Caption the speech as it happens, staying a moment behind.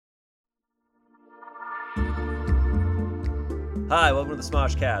Hi, welcome to the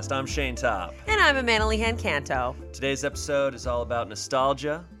Smosh Cast. I'm Shane Top. And I'm Amanda Lehan Canto. Today's episode is all about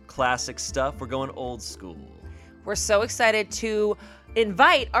nostalgia, classic stuff. We're going old school. We're so excited to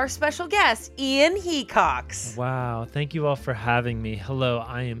invite our special guest, Ian Hecox. Wow, thank you all for having me. Hello,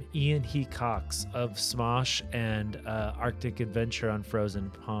 I am Ian Hecox of Smosh and Arctic Adventure on Frozen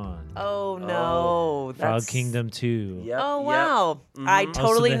Pond. Oh no, Frog Kingdom 2. Yep, Oh wow, Yep. I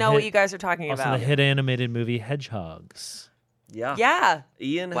totally Also the know what hit- you guys are talking Also about. the hit animated movie Hedgehogs. Yeah. Yeah.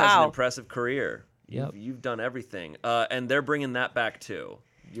 Ian has Wow. an impressive career. Yep. You've done everything. And they're bringing that back too.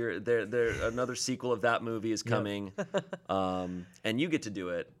 They're another sequel of that movie is coming. And you get to do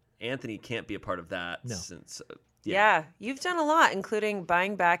it. Anthony can't be a part of that. No. Since Yeah, you've done a lot, including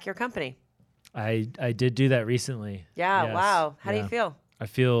buying back your company. I did do that recently. Yeah, Yes. wow. How do Yeah. you feel? I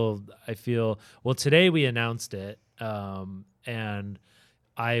feel well today we announced it. And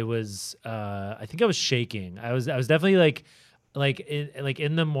I was I think I was shaking. I was definitely like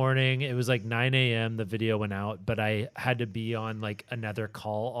in the morning. It was like 9 a.m. the video went out, but I had to be on like another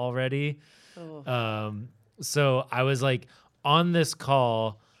call already. So I was like on this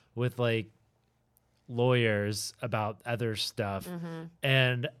call with like lawyers about other stuff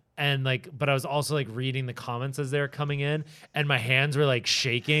and like, but I was also like reading the comments as they were coming in and my hands were like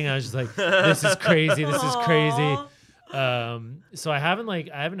shaking. I was just like, this is crazy. This is crazy. So I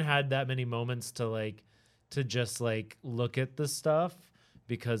haven't had that many moments to just like look at the stuff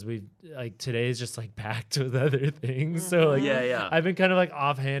because we like today is just like packed with other things. So like Yeah. I've been kind of like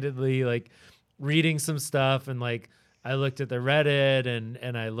offhandedly like reading some stuff and like I looked at the Reddit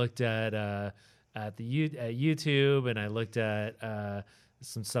and I looked at YouTube and I looked at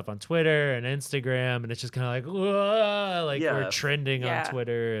some stuff on Twitter and Instagram and it's just kind of like whoa, like Yeah. we're trending Yeah. on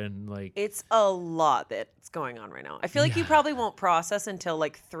Twitter and like It's a lot that's going on right now. I feel like you probably won't process until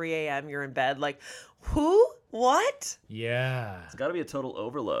like 3 a.m. You're in bed like, who? What? yeah. It's got to be a total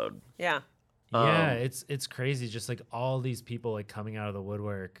overload. Yeah. Yeah, it's crazy. Just like all these people like coming out of the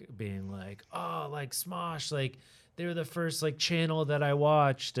woodwork, being like, "Oh, like Smosh, like they were the first like channel that I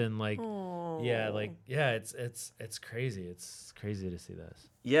watched," and like, it's crazy. It's crazy to see this.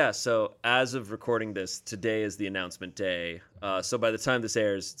 Yeah, so as of recording this, today is the announcement day. So by the time this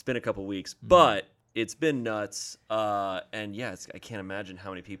airs, it's been a couple weeks, but it's been nuts. And yeah, I can't imagine how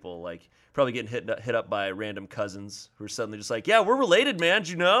many people like probably getting hit up by random cousins who are suddenly just like, yeah, we're related, man. Did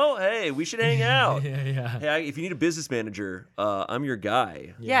you know? Hey, we should hang out. yeah. Hey, if you need a business manager, I'm your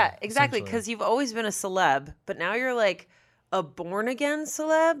guy. Yeah, exactly. essentially. Because you've always been a celeb, but now you're like a born again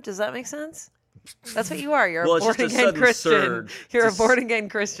celeb. Does that make sense? That's what you are. You're Well, a it's born just a again sudden Christian. surge. You're a Just- born again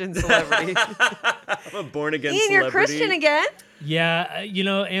Christian celebrity. I'm a born again Ian, celebrity. you're Christian again? Yeah,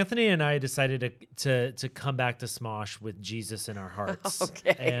 Anthony and I decided to come back to Smosh with Jesus in our hearts.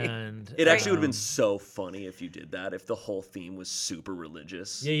 Okay. And It actually would have been so funny if you did that, if the whole theme was super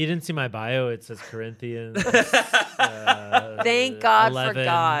religious. Yeah, you didn't see my bio. It says Corinthians. Thank God for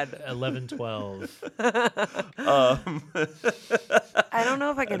God. 11, 12. I don't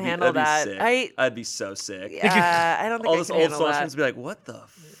know if I can handle that'd be that. sick. I'd be so sick. I don't think All I this can old handle Smosh that. fans would be like, what the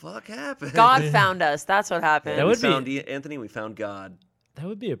fuck happened? God found us. That's what happened. That we would be- found Anthony, we found God. That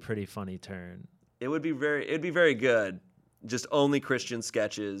would be a pretty funny turn. It'd be very good. Just only Christian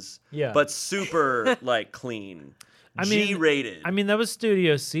sketches. Yeah. But super like clean. I mean- G-rated. I mean, that was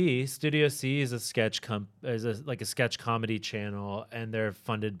Studio C. Studio C is a sketch a sketch comedy channel, and they're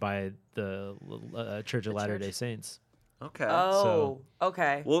funded by the Church of Latter-day Saints Okay. Oh,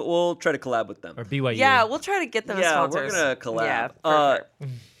 okay. We'll try to collab with them. or BYU. Yeah, we'll try to get them as Yeah, sponsors. we're gonna collab. Yeah, for sure.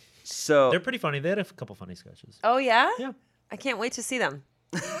 So they're pretty funny. They had a couple funny sketches. Oh, yeah? Yeah. I can't wait to see them.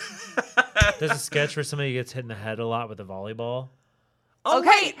 There's a sketch where somebody gets hit in the head a lot with a volleyball. Oh Okay,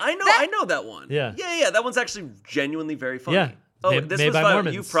 wait, I know that one. Yeah. Yeah. That one's actually genuinely very funny. Yeah. Oh, Made- this made was by viral.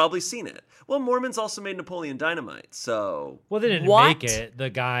 Mormons. You've probably seen it. Well, Mormons also made Napoleon Dynamite, so Well, they didn't What? make it.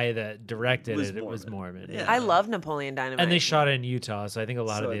 The guy that directed Was it was Mormon. Mormon. Yeah. I love Napoleon Dynamite. And they shot it in Utah, so I think a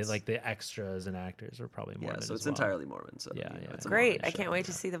lot So of it's- the extras and actors were probably Mormon. yeah, so it's as well. entirely Mormon. So Yeah, you know, yeah. it's a Great. Mormon I show. can't wait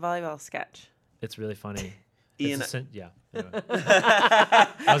to see the volleyball sketch. It's really funny. Ian, Yeah. Anyway. I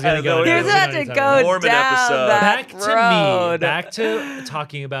was gonna go. Here's into- about we're to gonna go talk about Mormon down episode. that back to me. road. Back to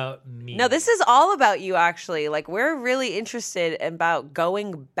talking about me. No, this is all about you, actually. Like, we're really interested about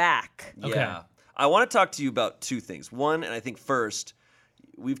going back. yeah. Okay. I want to talk to you about two things. One, and I think first,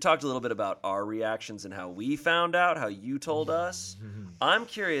 we've talked a little bit about our reactions and how we found out, how you told us. I'm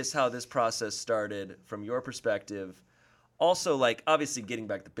curious how this process started from your perspective. Also, like, obviously getting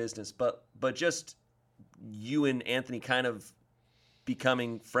back to business, but just you and Anthony kind of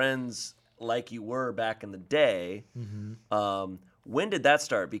becoming friends like you were back in the day. When did that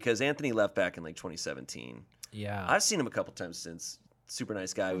start? Because Anthony left back in like 2017. Yeah. I've seen him a couple times since. Super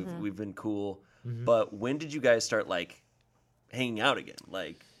nice guy. We've been cool. Mm-hmm. But when did you guys start like hanging out again?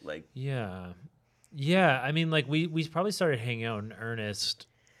 Like Yeah. Yeah. I mean, like we probably started hanging out in earnest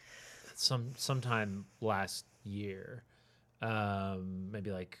sometime last year.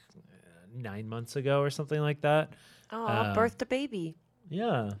 Maybe like 9 months ago or something like that. Oh, birthed a baby.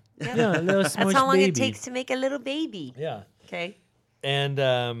 Yeah. Yeah. A little That's Smosh how long baby. it takes to make a little baby. Yeah. Okay. And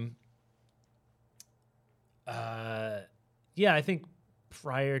yeah, I think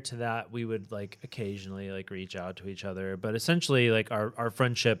prior to that we would like occasionally like reach out to each other, but essentially like our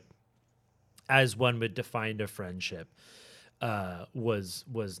friendship, as one would define a friendship, was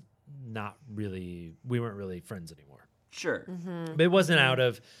not really, we weren't really friends anymore. sure. But it wasn't out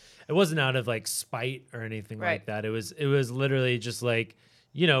of like spite or anything Right. like that. It was literally just like,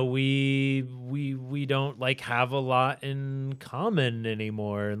 you know, we don't like have a lot in common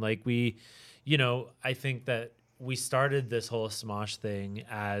anymore. And like we, you know, I think that we started this whole Smosh thing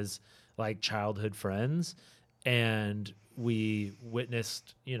as like childhood friends, and we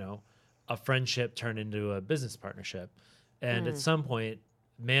witnessed, you know, a friendship turn into a business partnership. And at some point,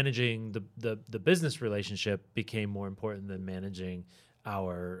 managing the business relationship became more important than managing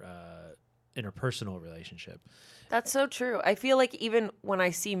our interpersonal relationship. That's so true. I feel like even when I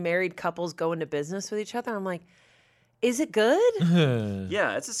see married couples go into business with each other, I'm like, is it good?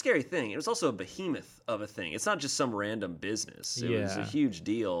 Yeah, it's a scary thing. It was also a behemoth of a thing. It's not just some random business. It was a Yeah. huge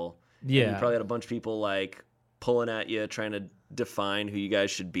deal. And Yeah. you probably had a bunch of people like pulling at you, trying to define who you guys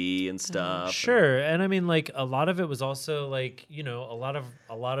should be and stuff. Sure. And I mean, like, a lot of it was also like, you know, a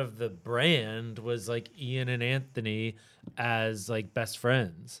lot of the brand was like Ian and Anthony as like best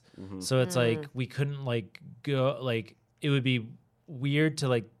friends. So it's like we couldn't like go, like it would be weird to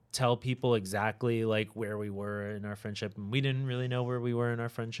like tell people exactly like where we were in our friendship, and we didn't really know where we were in our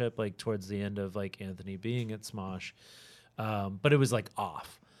friendship like towards the end of like Anthony being at Smosh. But it was like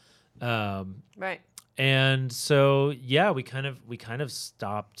off. Right. And so yeah, we kind of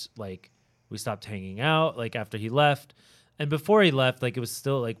stopped, like we stopped hanging out like after he left. And before he left, like it was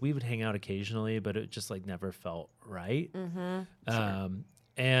still like we would hang out occasionally, but it just like never felt right.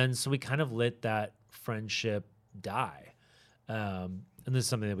 And so we kind of let that friendship die. And this is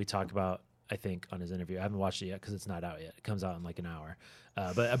something that we talk about, I think, on his interview. I haven't watched it yet because it's not out yet. It comes out in like an hour.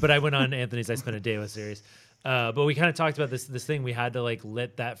 But I went on Anthony's I Spent a Day With series. But we kind of talked about this thing. We had to like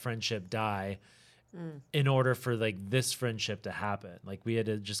let that friendship die in order for like this friendship to happen. Like we had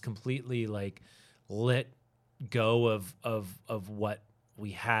to just completely like let go of what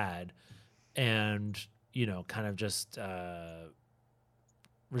we had, and you know, kind of just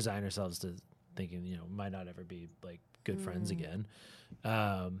resign ourselves to thinking, you know, might not ever be like good friends again.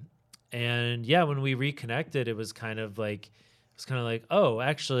 And yeah, when we reconnected, it was kind of like oh,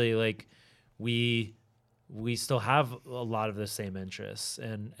 actually, like we still have a lot of the same interests,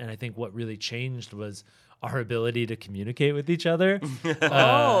 and I think what really changed was our ability to communicate with each other.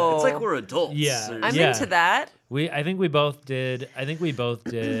 Oh. It's like we're adults. Yeah. I'm Yeah. into that. I think we both did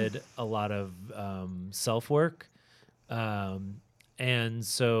a lot of self work, and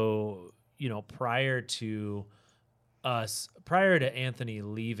so, you know, prior to Anthony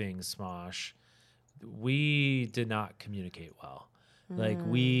leaving Smosh, we did not communicate well. Like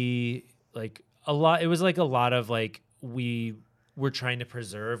it was like a lot of like we were trying to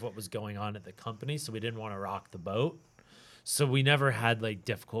preserve what was going on at the company, so we didn't want to rock the boat. So we never had like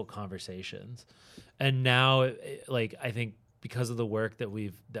difficult conversations. And now like I think because of the work that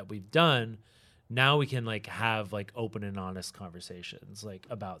we've done, now we can like have like open and honest conversations like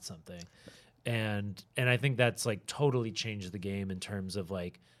about something. And I think that's like totally changed the game in terms of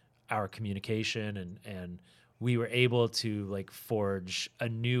like our communication, and we were able to like forge a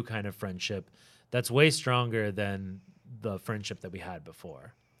new kind of friendship that's way stronger than the friendship that we had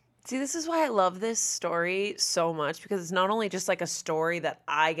before. See, this is why I love this story so much, because it's not only just like a story that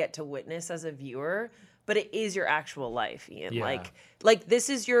I get to witness as a viewer, but it is your actual life, Ian. Yeah. Like this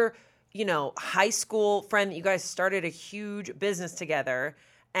is your, you know, high school friend that you guys started a huge business together,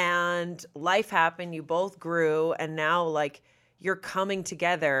 and life happened, you both grew, and now like you're coming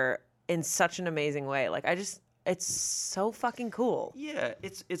together in such an amazing way. Like it's so fucking cool. Yeah,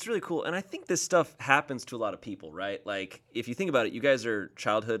 it's really cool. And I think this stuff happens to a lot of people, right? Like, if you think about it, you guys are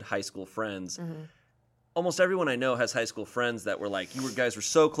childhood high school friends. Almost everyone I know has high school friends that were like, you guys were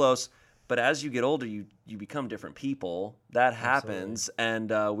so close, but as you get older, you become different people. That happens.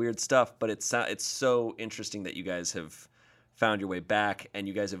 Absolutely. And weird stuff. But it's so interesting that you guys have found your way back, and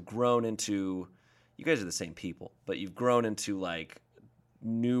you guys have grown into, you guys are the same people, but you've grown into like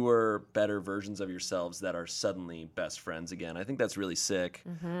newer, better versions of yourselves that are suddenly best friends again. I think that's really sick.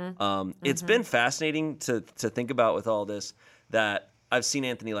 It's been fascinating to think about with all this that I've seen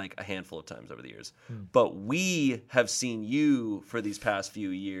Anthony like a handful of times over the years, but we have seen you for these past few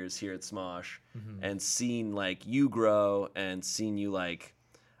years here at Smosh and seen like you grow and seen you like,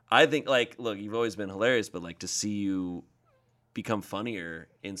 I think like, look, you've always been hilarious, but like to see you become funnier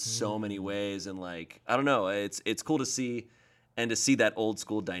in so many ways. And like, I don't know, it's cool to see. And to see that old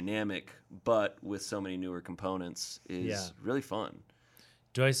school dynamic, but with so many newer components, is really fun.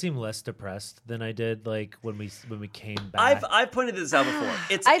 Do I seem less depressed than I did like when we came back? I've pointed this out before.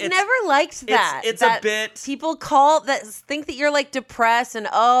 I've never liked that. It's that a bit. People think that you're like depressed and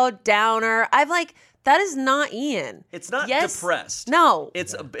downer. I've like that is not Ian. It's not depressed. No,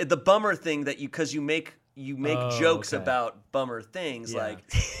 it's the bummer thing that because you make jokes about bummer things like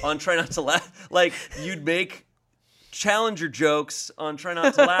on Try Not to Laugh. Like you'd make Challenger jokes on Try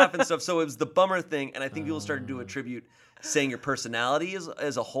Not to Laugh and stuff. So it was the bummer thing, and I think people started to attribute saying your personality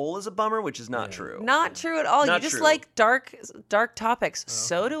as a whole is a bummer, which is not true. Not true at all. Not you just true. like dark topics.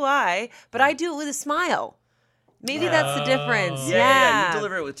 So do I, but I do it with a smile. Maybe that's the difference. Yeah, you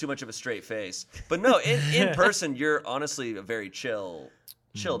deliver it with too much of a straight face. But no, in person, you're honestly a very chill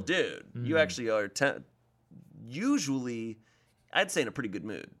dude. You actually are usually, I'd say, in a pretty good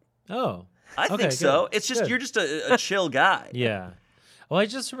mood. Oh. I think so. It's just you're just a chill guy. Yeah. Well, I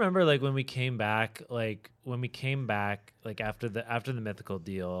just remember like when we came back like after the mythical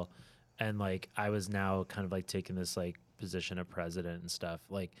deal, and like I was now kind of like taking this like position of president and stuff.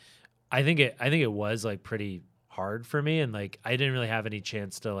 Like I think it was like pretty hard for me, and like I didn't really have any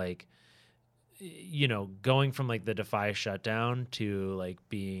chance to like, going from like the Defy shutdown to like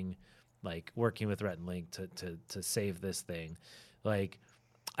being like working with Rhett and Link to save this thing. Like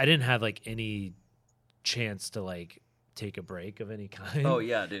I didn't have like any chance to like take a break of any kind. Oh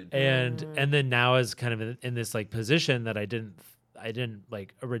yeah, dude. And then now is kind of in this like position that I didn't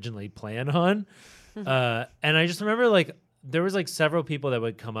like originally plan on. And I just remember like there was like several people that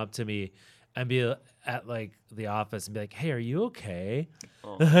would come up to me and be at like the office and be like, "Hey, are you okay?"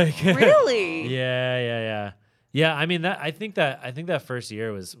 Oh. Like, Really? Yeah. I mean I think that first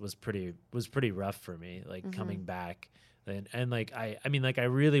year was pretty rough for me, like coming back. And like I mean like I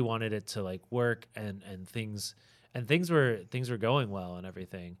really wanted it to like work and things were going well and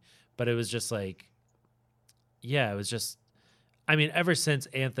everything, but it was just like it was just, I mean, ever since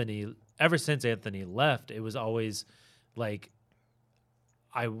Anthony left, it was always like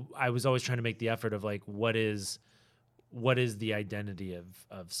I was always trying to make the effort of like what is the identity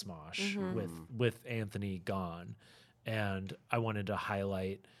of Smosh with Anthony gone, and I wanted to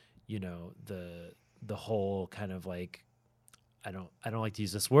highlight the whole kind of like I don't like to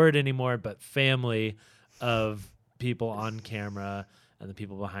use this word anymore, but family of people on camera and the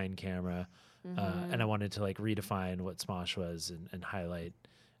people behind camera. And I wanted to like redefine what Smosh was and highlight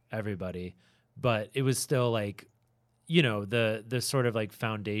everybody. But it was still like, the sort of like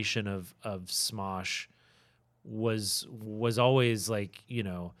foundation of Smosh was always like,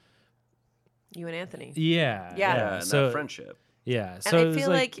 you and Anthony. Yeah. And so that friendship. Yeah. And So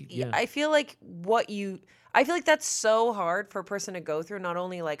I feel like that's so hard for a person to go through, not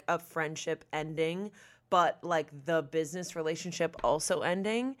only like a friendship ending, but like the business relationship also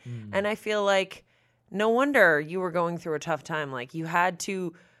ending. And I feel like no wonder you were going through a tough time. Like you had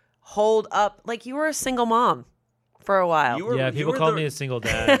to hold up, like you were a single mom for a while. People called me a single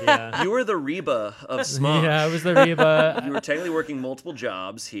dad. Yeah. You were the Reba of Smosh. Yeah, I was the Reba. You were technically working multiple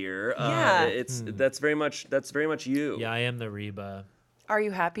jobs here. That's very much you. Yeah, I am the Reba. Are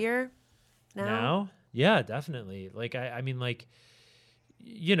you happier now? Yeah, definitely. Like I mean like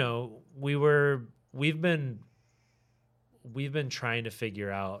we've been trying to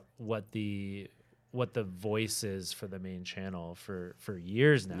figure out what the voice is for the main channel for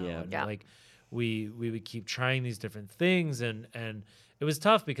years now. And like we would keep trying these different things, and it was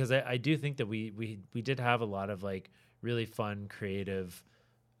tough because I do think that we did have a lot of like really fun creative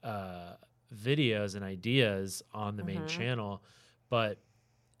videos and ideas on the main channel, but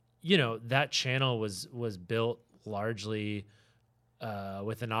that channel was built largely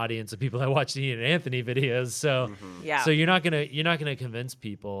with an audience of people that watch Ian and Anthony videos. So so you're not gonna convince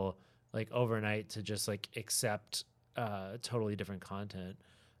people like overnight to just like accept totally different content.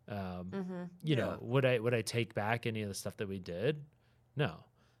 Would I take back any of the stuff that we did? No.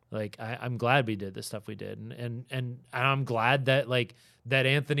 Like I'm glad we did the stuff we did, and I'm glad that that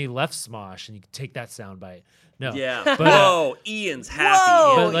Anthony left Smosh, and you can take that soundbite. No, but whoa, Ian's happy.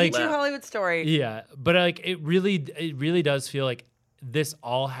 Whoa, but like, true Hollywood story. Yeah, but like it really does feel like this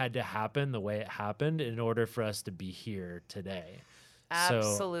all had to happen the way it happened in order for us to be here today.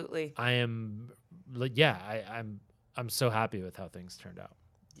 Absolutely. So I am, yeah, I'm so happy with how things turned out.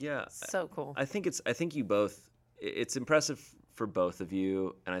 Yeah. So cool. I think you both, it's impressive for both of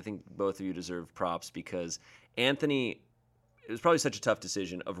you, and I think both of you deserve props because Anthony, it was probably such a tough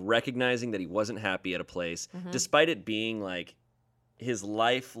decision of recognizing that he wasn't happy at a place, despite it being like his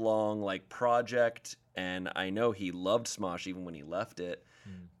lifelong like project, and I know he loved Smosh even when he left it,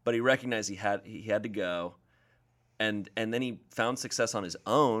 but he recognized he had to go. And then he found success on his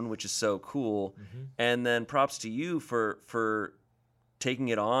own, which is so cool. And then props to you for taking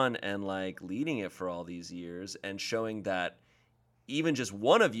it on and like leading it for all these years and showing that even just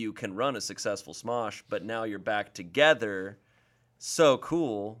one of you can run a successful Smosh, but now you're back together. So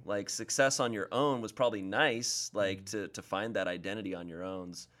cool. Like success on your own was probably nice, like to find that identity on your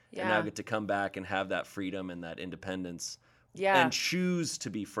own. And now get to come back and have that freedom and that independence. Yeah. And choose to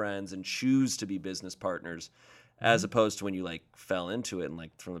be friends and choose to be business partners. As opposed to when you like fell into it and like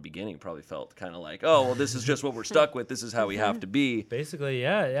from the beginning probably felt kind of like, oh, well, this is just what we're stuck with. This is how we have to be. Basically,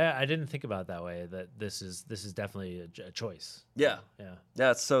 yeah. I didn't think about it that way. That this is definitely a choice. Yeah.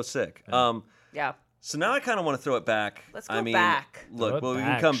 It's so sick. Yeah. So now I kind of want to throw it back. Let's go back. Look, Throw it we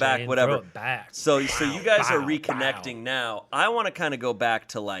back, can come back, Shane. whatever. Throw it back. So you guys are Bow, reconnecting now. I want to kind of go back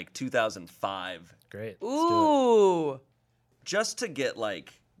to like 2005, Great. Ooh. just to get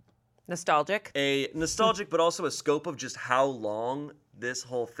like Nostalgic. a nostalgic, but also a scope of just how long this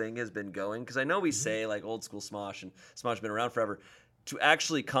whole thing has been going. Because I know we say like old school Smosh and Smosh has been around forever. To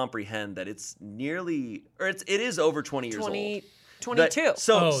actually comprehend that it's nearly, or it is over 20 years old. 22.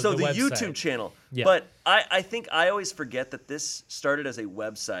 So the the website. YouTube channel. Yeah. But I think I always forget that this started as a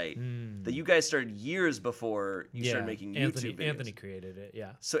website that you guys started years before you started making YouTube videos. Anthony created it.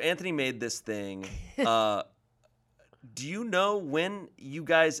 Yeah. So Anthony made this thing. Do you know when you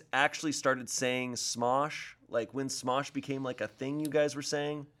guys actually started saying Smosh? Like when Smosh became like a thing you guys were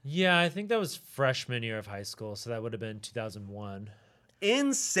saying? Yeah, I think that was freshman year of high school, so that would have been 2001.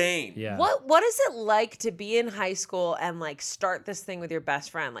 Insane. Yeah. What is it like to be in high school and like start this thing with your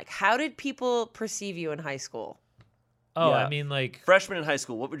best friend? Like, how did people perceive you in high school? Oh, Yeah. I mean, like, Freshman in high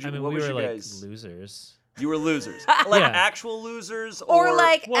school, what would you? I mean, what we was were you like guys? losers. You were losers, like Yeah. actual losers, Or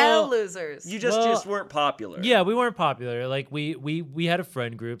like well, L losers? you just weren't popular. Yeah, we weren't popular. Like we had a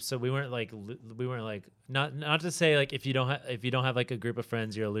friend group, so we weren't like not to say like if you don't have like a group of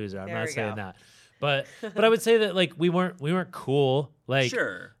friends, you're a loser. I'm There not we saying go. that. But I would say that like we weren't cool. Like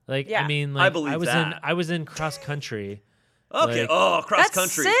Sure. Like Yeah. I mean, I like believe I was in cross country. Okay. Like- Oh, cross That's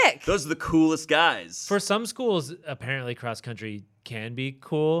country. sick. Those are the coolest guys. For some schools, apparently cross country can be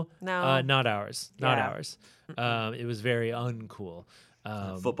cool. No. Not ours. Not Yeah. ours. It was very uncool.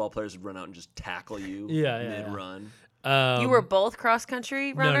 Football players would run out and just tackle you Yeah, mid-run. You were both cross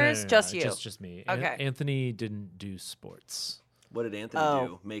country No, no, no, runners? no, Just no, you? Just me. Okay. Anthony didn't do sports. What did Anthony Oh.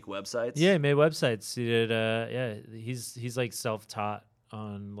 do? Make websites? Yeah, he made websites. He did. He's like self-taught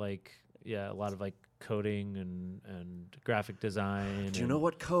on like a lot of like coding and graphic design. Do you know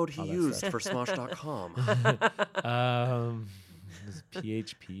what code he all that used stuff. for Smosh.com? Was it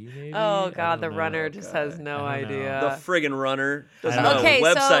PHP maybe? Oh, I God, the don't know. runner just has no I don't know. idea. The friggin' runner doesn't I know don't how know. a Okay,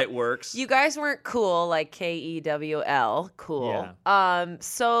 so website works. You guys weren't cool, like KEWL, cool.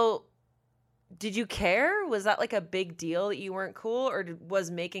 So did you care? Was that like a big deal that you weren't cool, or was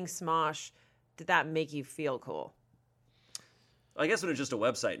making Smosh, did that make you feel cool? I guess when it was just a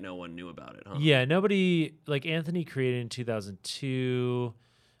website, no one knew about it, huh? Yeah, nobody like Anthony created in 2002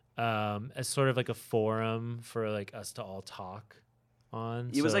 as sort of like a forum for like us to all talk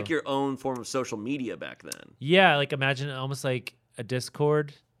on. It was So- like your own form of social media back then. Yeah, like imagine almost like a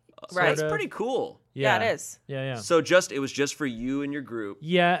Discord. Right. That's sort of. pretty cool. Yeah, it is. Yeah. So it was just for you and your group.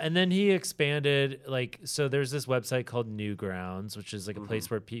 Yeah, and then he expanded like so there's this website called Newgrounds, which is like a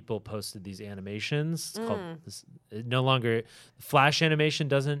place where people posted these animations. It's called no longer Flash animation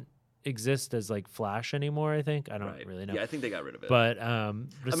doesn't exist as like Flash anymore, I think. I don't Right. really know. Yeah, I think they got rid of it. But Amanda,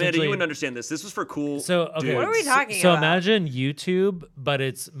 essentially- you wouldn't understand this. This was for cool. So okay, dudes. What are we talking so about? imagine YouTube, but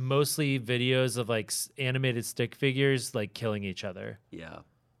it's mostly videos of like animated stick figures like killing each other. Yeah.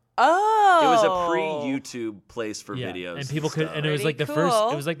 Oh. It was a pre-YouTube place for Yeah, videos. and people could, stuff. and it was like the Pretty first. cool.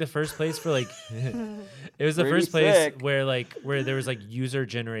 It was like the first place for like, it was the Pretty first place sick. where there was like user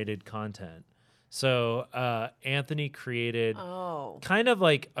generated content. So Anthony created Oh. kind of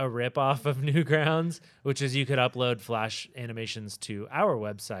like a ripoff of Newgrounds, which is you could upload Flash animations to our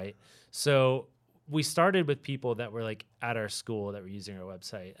website. So we started with people that were like at our school that were using our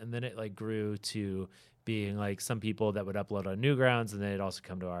website, and then it like grew to being like some people that would upload on Newgrounds, and then they'd also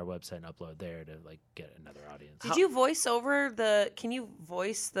come to our website and upload there to like get another audience. Did you voice over can you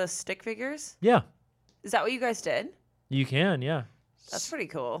voice the stick figures? Yeah, Is that what you guys did? you can. Yeah. That's pretty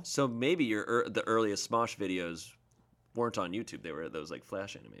cool. So maybe the earliest Smosh videos weren't on YouTube. They were those like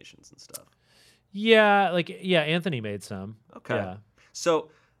Flash animations and stuff. Yeah, Anthony made some. Okay. Yeah. So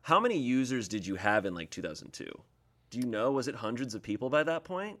how many users did you have in like 2002? Do you know? Was it hundreds of people by that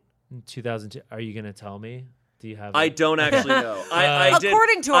point? In 2002. Are you gonna tell me? Do you have? I don't actually know. I did.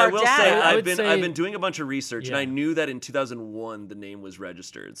 According to our I will data. say I I've would been say- doing a bunch of research, and Yeah. I knew that in 2001 the name was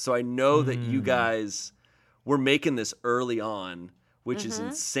registered. So I know that you guys were making this early on, which is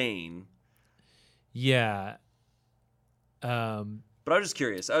insane. Yeah. But I was just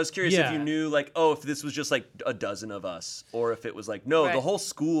curious. I was curious if Yeah. you knew, like, oh, if this was just like a dozen of us, or if it was like, no, Right. the whole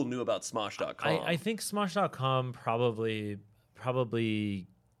school knew about Smosh.com. I think Smosh.com probably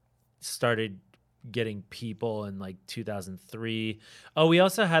started getting people in like 2003. Oh, we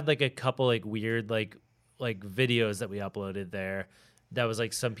also had like a couple like weird like videos that we uploaded there. That was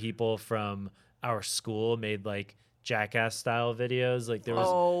like some people from our school made like Jackass style videos. Like there was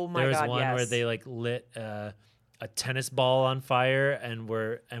Oh my there was God, one where yes. they like lit a tennis ball on fire and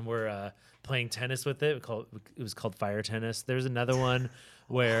were playing tennis with it. It was called fire tennis. There's another one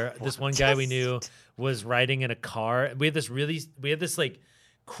where this one guy we knew was riding in a car. We had this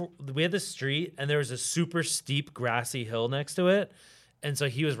street and there was a super steep grassy hill next to it. And so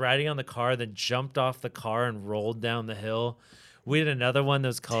he was riding on the car, then jumped off the car and rolled down the hill. We had another one that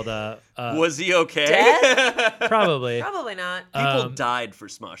was called was he okay? Dead? probably. Probably not. People died for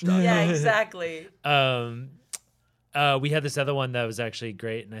Smosh.com. Yeah, exactly. We had this other one that was actually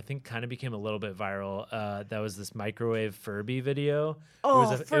great and I think kind of became a little bit viral. That was this microwave Furby video. Oh, it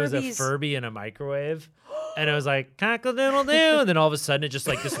was a Furbies. Furby in a microwave. And it was like, cock-a-doodle-doo. And then all of a sudden, it just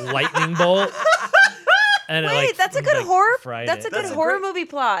like this lightning bolt. And Wait, it, like, that's a good like, horror. fried That's a it. good That's a horror great- movie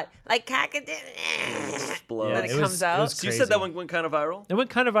plot. Like Explode. Yeah, Then it comes out. It was So you said crazy. that one went kind of viral? It went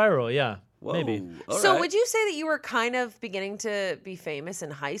kind of viral, yeah. Whoa. Maybe. All So right. would you say that you were kind of beginning to be famous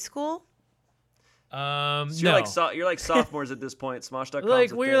in high school? So No. you're like sophomores at this point. Smosh.com.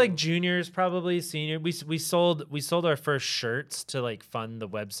 Like we were like juniors, probably senior. We sold our first shirts to like fund the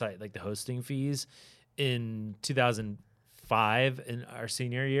website, like the hosting fees, in 2005 in our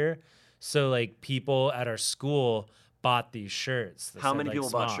senior year. So like people at our school bought these shirts. that How said, many like, people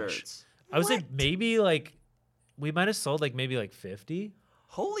bought Smosh. shirts? I would say What? maybe like we might have sold like maybe like 50.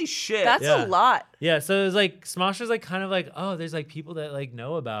 Holy shit. That's Yeah. a lot. Yeah, so it was like Smosh was like kind of like, oh, there's like people that like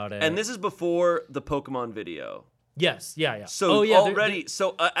know about it. And this is before the Pokemon video. yes, yeah. So oh, yeah, already,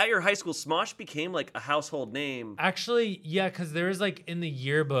 at your high school, Smosh became like a household name. actually, yeah, because there was like in the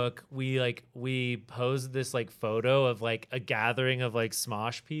yearbook, we posed this like photo of like a gathering of like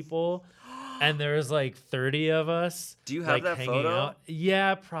Smosh people, and there was like 30 of us. Do you have like, that hanging photo? out.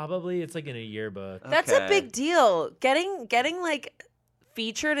 Yeah, probably. It's like in a yearbook. That's a Okay. big deal. Getting like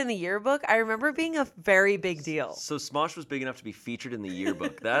featured in the yearbook, I remember being a very big deal. So Smosh was big enough to be featured in the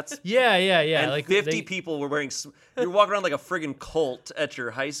yearbook. That's Yeah. and like 50 people were wearing. You're walking around like a friggin' cult at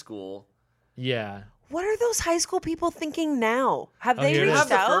your high school. Yeah, What are those high school people thinking now? Have Oh, they here it You is. have reached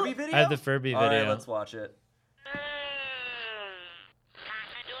the out? Furby video? I have the Furby All video. right, let's watch it.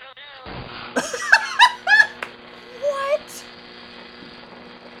 What?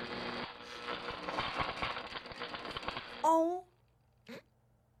 Oh,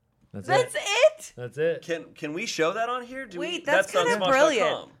 That's that's it. it? That's it. Can we show that on here? Wait, that's on kinda Smosh.com.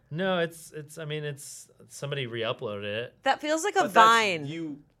 brilliant. No, it's. I mean, it's somebody re-uploaded it. That feels like a But that's- Vine.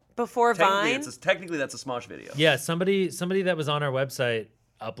 You Before technically, Vine? technically that's a Smosh video. Yeah, somebody that was on our website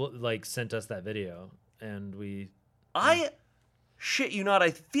sent us that video, and we. I shit you not.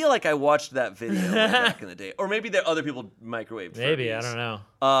 I feel like I watched that video way back in the day, or maybe there other people microwaved. Maybe, I Furbies. don't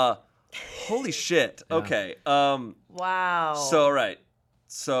know. Holy shit. Yeah. Okay. Wow. So all right.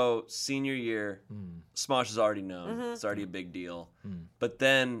 So senior year, Hmm. Smosh is already known. Mm-hmm. It's already a big deal. But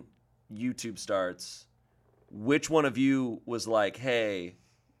then YouTube starts. Which one of you was like, "Hey,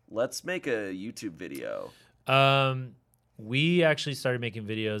 let's make a YouTube video"? We actually started making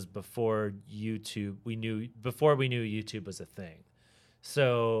videos before YouTube. Before we knew YouTube was a thing.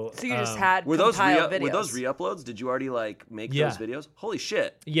 So you just had Were those compiled videos. were those re-uploads? Did you already like make Yeah. those videos? Holy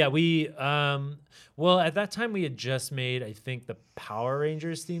shit. yeah, we well at that time we had just made I think the Power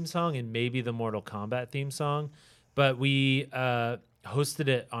Rangers theme song and maybe the Mortal Kombat theme song, but we hosted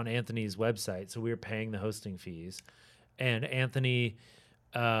it on Anthony's website, so we were paying the hosting fees, and Anthony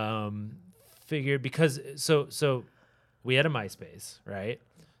figured because so we had a MySpace, right?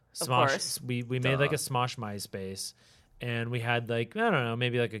 Of Smosh. course. We made like a Smosh MySpace, and we had like I don't know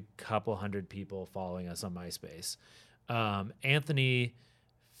maybe like a couple hundred people following us on MySpace. Anthony,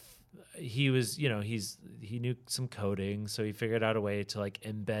 he was he knew some coding, so he figured out a way to like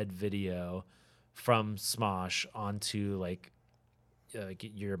embed video from Smosh onto like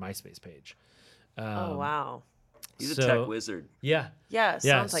your MySpace page. Oh wow. He's a tech wizard. Yeah. Yeah,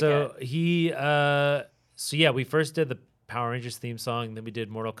 sounds like so it. we first did the Power Rangers theme song, then we did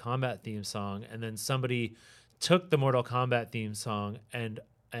Mortal Kombat theme song, and then somebody took the Mortal Kombat theme song and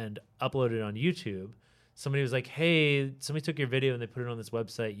uploaded it on YouTube. Somebody was like, "Hey, somebody took your video and they put it on this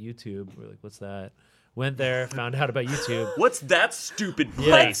website, YouTube." We're like, "What's that?" Went there, found out about YouTube. What's that stupid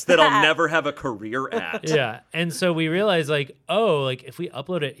place that I'll never have a career at? Yeah. And so we realized like, oh, like if we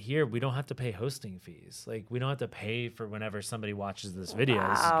upload it here, we don't have to pay hosting fees. Like we don't have to pay for whenever somebody watches this video.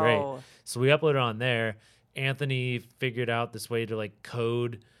 This is great. So we upload it on there. Anthony figured out this way to like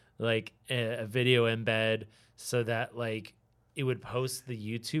code like a video embed so that like it would post the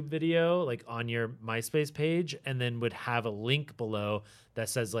YouTube video like on your MySpace page and then would have a link below that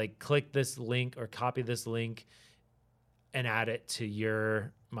says like click this link or copy this link and add it to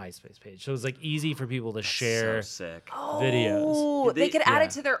your MySpace page. So it was like easy for people to share videos. Oh, they could add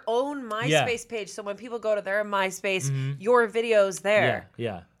it to their own MySpace page. So when people go to their MySpace, your video's there.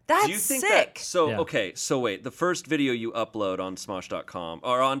 Yeah. That's Do you think sick. Okay, so wait, the first video you upload on Smosh.com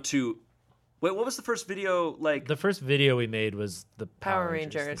or onto... Wait, what was the first video like? The first video we made was the Power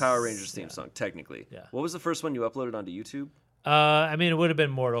Rangers. Power Rangers theme song, technically. Yeah. What was the first one you uploaded onto YouTube? I mean, it would have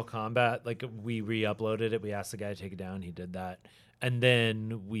been Mortal Kombat. Like we re-uploaded it. We asked the guy to take it down. He did that, and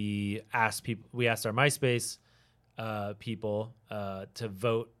then we asked our MySpace people to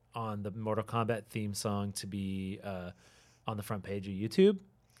vote on the Mortal Kombat theme song to be on the front page of YouTube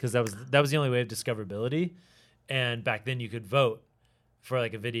because that was the only way of discoverability. And back then, you could vote for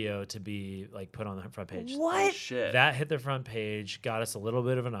like a video to be like put on the front page. What? Oh, shit. That hit the front page, got us a little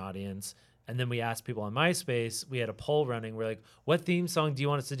bit of an audience. And then we asked people on MySpace, we had a poll running. We're like, what theme song do you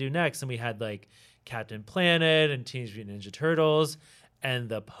want us to do next? And we had like Captain Planet and Teenage Mutant Ninja Turtles and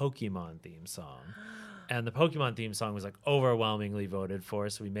the Pokemon theme song. And the Pokemon theme song was like overwhelmingly voted for.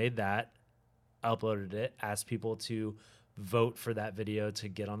 So we made that, uploaded it, asked people to vote for that video to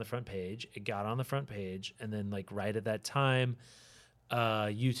get on the front page. It got on the front page. And then like right at that time,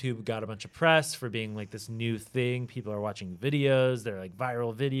 YouTube got a bunch of press for being like this new thing. People are watching videos. They're like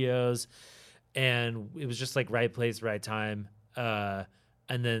viral videos. And it was just like right place, right time. And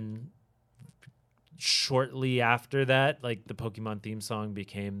then shortly after that, like the Pokemon theme song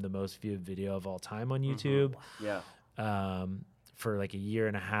became the most viewed video of all time on YouTube. Yeah. For like a year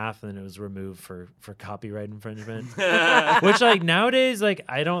and a half, and then it was removed for copyright infringement. Which like nowadays, like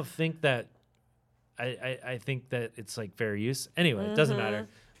I don't think that I think that it's like fair use. Anyway, it doesn't matter.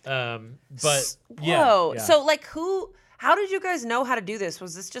 But Whoa. yeah. So like how did you guys know how to do this?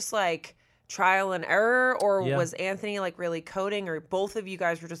 Was this just like trial and error, or was Anthony like really coding, or both of you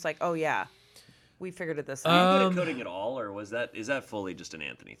guys were just like, oh yeah, we figured it this out? Are you good at coding at all, or is that fully just an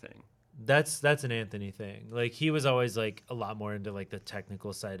Anthony thing? That's an Anthony thing. Like he was always like a lot more into like the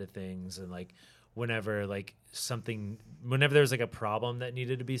technical side of things, and like whenever there was like a problem that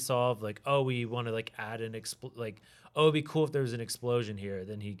needed to be solved, like, oh, we want to like add an oh, it'd be cool if there was an explosion here,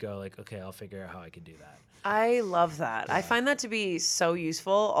 then he'd go like, okay, I'll figure out how I can do that. I love that. I find that to be so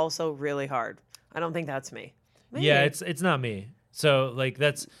useful, also really hard. I don't think that's me. Maybe. Yeah, it's not me. So like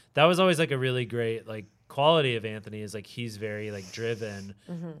that was always like a really great like quality of Anthony is like he's very like driven,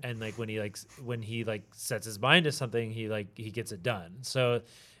 and like when he sets his mind to something, he gets it done. So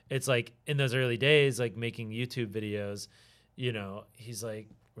it's like in those early days, like making YouTube videos, you know,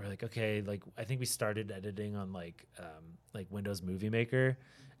 we're like, okay, like I think we started editing on like Windows Movie Maker,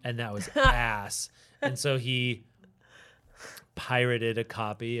 and that was ass. And so he pirated a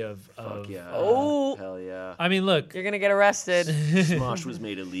copy of Oh, hell yeah. I mean, look, you're gonna get arrested. Smosh was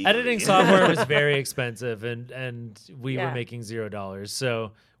made illegal. Editing software was very expensive, and we were making $0.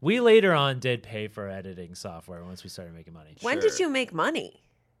 So we later on did pay for editing software once we started making money. When did you make money?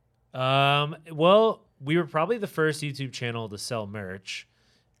 Well, we were probably the first YouTube channel to sell merch.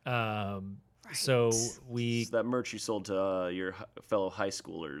 So that merch you sold to your fellow high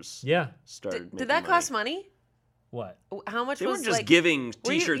schoolers. Yeah. Started. Did that cost money? What? How much They was weren't just like, giving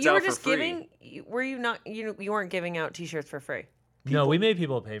T-shirts out for free. Were you not? You weren't giving out T-shirts for free. No, we made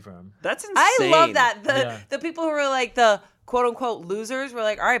people pay for them. That's insane. I love that. The people who were like the quote unquote losers were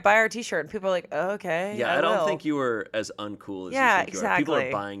like, all right, buy our T-shirt. And people are like, oh, okay. Yeah, I don't think you were as uncool as you think you are. People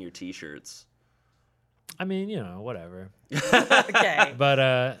are buying your T-shirts. I mean, you know, whatever. Okay.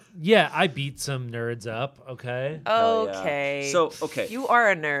 But yeah, I beat some nerds up. Okay. Okay. Yeah. So okay, you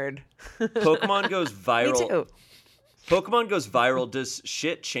are a nerd. Pokemon goes viral. Me too. Pokemon goes viral. Does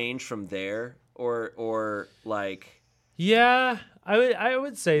shit change from there, or like? Yeah, I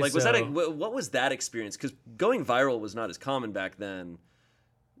would say like so. Was that what was that experience? Because going viral was not as common back then.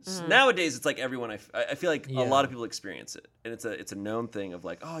 Nowadays, it's like everyone. I feel like Yeah. a lot of people experience it, and it's a known thing of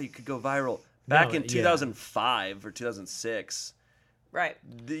like, oh, you could go viral. Back in 2005 or 2006, Right.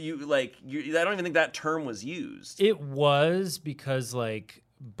 I don't even think that term was used. It was because like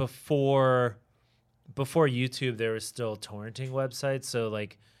before YouTube, there was still torrenting websites. So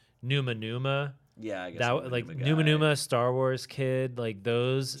like Numa. Yeah, I guess That like Numa Numa, Star Wars Kid, like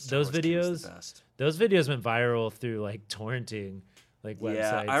those Wars Kid was videos. the best. Those videos went viral through like torrenting like websites.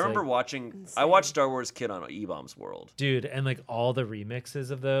 Yeah, I remember like, watching. I watched Star Wars Kid on E-Bombs World. dude, and like all the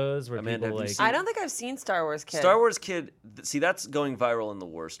remixes of those where Amanda, people have you like seen- I don't think I've seen Star Wars Kid. Star Wars Kid. See, that's going viral in the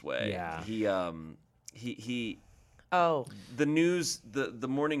worst way. Yeah. He Oh. the news, the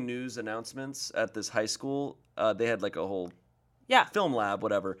morning news announcements at this high school. They had like a whole Yeah. film lab,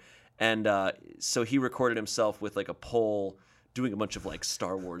 whatever. And so he recorded himself with like a pole doing a bunch of like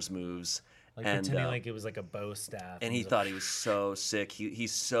Star Wars moves. like and, pretending like it was like a bow staff. and he thought he was so sick.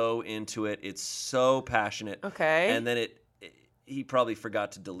 He's so into it. It's so passionate. Okay. And then he probably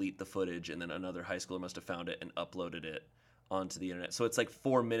forgot to delete the footage, and then another high schooler must have found it and uploaded it onto the internet. So it's like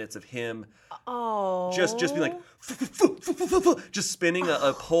 4 minutes of him Oh. just being like just spinning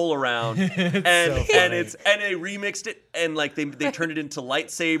a pole around, and so funny. and they remixed it, and like they turned it into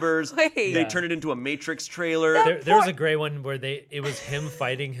lightsabers. Wait. They Yeah. turned it into a Matrix trailer. there was a great one where it was him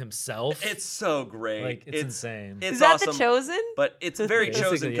fighting himself. It's so great. like it's insane. It's Is that awesome, The Chosen? but it's very Basically,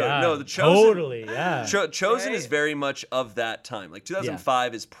 chosen. yeah. No, the chosen. Totally, yeah. Chosen is Right. very much of that time. Like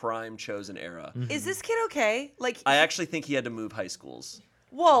 2005 is prime Chosen era. Is this kid okay? Like, I actually think he had to move high schools.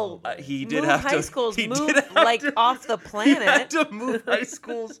 whoa. He did move have high to. schools, he move did have like to- off the He planet. had to move high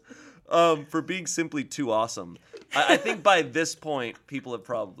schools for being simply too awesome. I think by this point, people have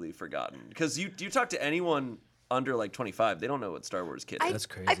probably forgotten, because you talk to anyone under like 25, they don't know what Star Wars Kid is. That's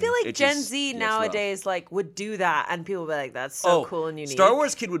crazy. I feel like It Gen just- Z yeah, it's rough. nowadays like would do that, and people would be like, "That's so cool and unique." Star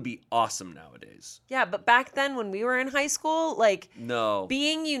Wars Kid would be awesome nowadays. Yeah, but back then when we were in high school, like No.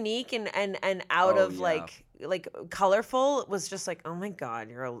 being unique and out Oh, of yeah. like colorful was just like, oh my god,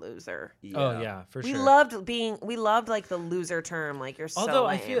 you're a loser. Oh yeah, for We sure. loved like the loser term. Like you're so. Although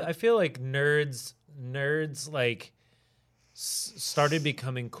lame. I feel like nerds like started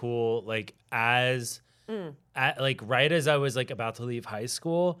becoming cool like like right as I was like about to leave high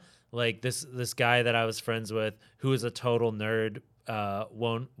school. Like this guy that I was friends with, who was a total nerd,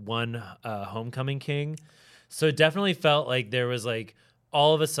 won homecoming king. So it definitely felt like there was like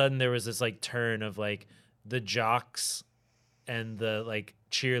all of a sudden there was this like turn of like the jocks and the like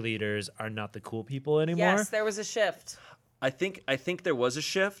cheerleaders are not the cool people anymore. yes, there was a shift. I think there was a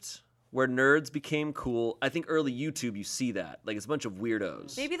shift where nerds became cool. I think early YouTube, you see that. Like, it's a bunch of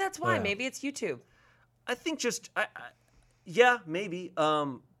weirdos. Maybe that's why. yeah. Maybe it's YouTube. I think just, yeah, maybe.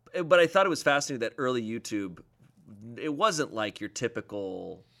 But I thought it was fascinating that early YouTube, it wasn't like your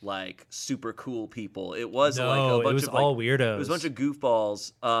typical like super cool people. It was like a bunch it was of all like, weirdos. It was a bunch of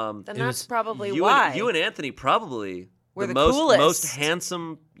goofballs. Then It that's was- probably you why. and Anthony probably We're the most coolest.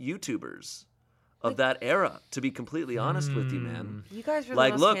 handsome YouTubers of that era. To be completely honest with you, man. You guys were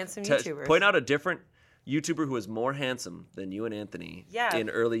Like, the most look, handsome YouTubers. point out a different YouTuber who was more handsome than you and Anthony Yeah, in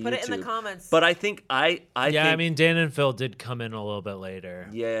early put YouTube. it in the comments. But I think I Yeah, think, I mean, Dan and Phil did come in a little bit later.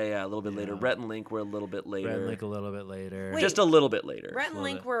 yeah, a little bit later. Rhett and Link were a little bit later. Red Link a little bit later. Wait, Just a little bit later. Rhett and Love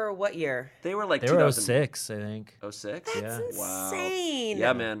Link it. were what year? They were like They were 2000 06, I think. 06? That's Yeah. insane.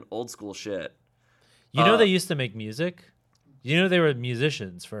 Yeah, man, old school shit. You know they used to make music? You know they were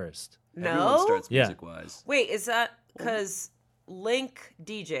musicians first. Everyone No. starts Yeah. music wise. Wait, is that because Link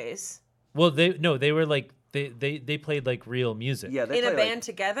DJs Well, they were like they played like real music. Yeah, they in a play band like,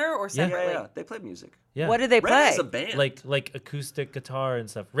 together or yeah, separately? yeah, they played music. Yeah. What did they Rhett play? is a band. like acoustic guitar and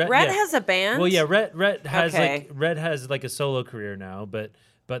stuff. Rhett yeah. has a band. Well, yeah, Rhett has Okay. Rhett has like a solo career now, but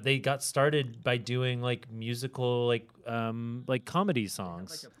they got started by doing like musical like comedy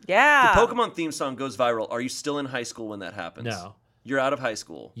songs. Yeah. Pokemon theme song goes viral. Are you still in high school when that happens? No. You're out of high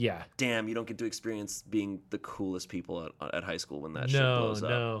school. Yeah. Damn, you don't get to experience being the coolest people at high school when that shit No, blows up.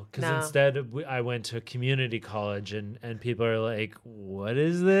 no, because No. instead I went to community college and people are like, "What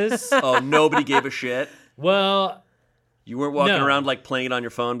is this?" Oh, nobody gave a shit. Well, You weren't walking No. around like playing it on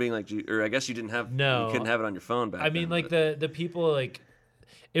your phone, being like, or I guess you didn't have. No. You couldn't have it on your phone back. I mean, then, like but- the people like,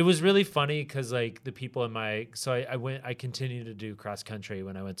 it was really funny because like the people in I continued to do cross country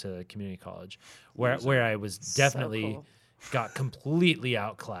when I went to community college, where I was definitely cool. got completely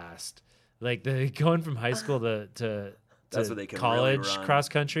outclassed. Like the going from high school to That's what they can college really run. cross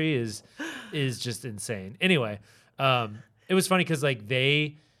country is just insane. Anyway, it was funny because like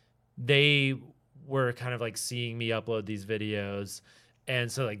they were kind of like seeing me upload these videos,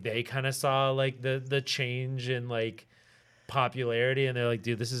 and so like they kind of saw like the change in like popularity, and they're like,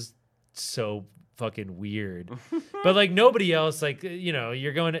 dude, this is so fucking weird. But like nobody else, like, you know,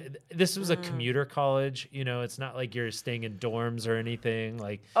 you're going to, this was a commuter college, you know, it's not like you're staying in dorms or anything.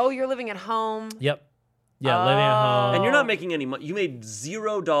 Like, Oh, you're living at home. yep. Yeah, living at home. And you're not making any money. You made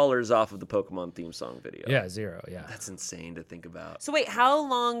 $0 off of the Pokemon theme song video. Yeah, 0. Yeah. That's insane to think about. So wait, how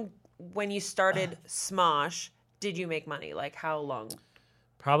long when you started Smosh did you make money? Like how long?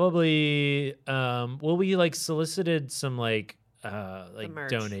 Probably, well, we like solicited some like merch.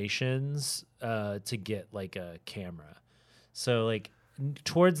 donations to get like a camera. So like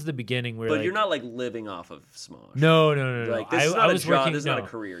towards the beginning, we're But like, you're not like living off of Smosh. no. Like this is not I a was job. working, This is not a no.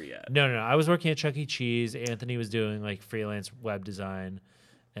 career yet. No. I was working at Chuck E. Cheese. Anthony was doing like freelance web design,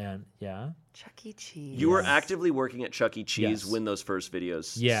 and Chuck E. Cheese. You were actively working at Chuck E. Cheese Yes. when those first videos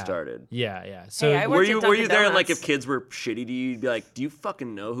started. Yeah. So I Were worked you at were you Dunkin' there? And like, Donuts. if kids were shitty to you, you'd be like, "Do you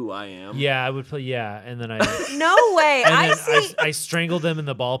fucking know who I am?" yeah, I would play. Yeah, and then I. No way. And I then see. I strangled them in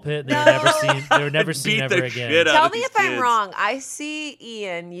the ball pit. They were never seen. They were never seen Beat ever the again. shit out Tell of me these if I'm kids. wrong. I see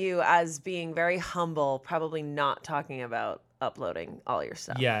Ian, you as being very humble, probably not talking about uploading all your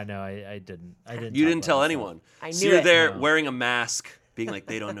stuff. Yeah, no, I didn't. I didn't. You talk didn't about tell myself. anyone. I So knew you're it. there No. wearing a mask, being like,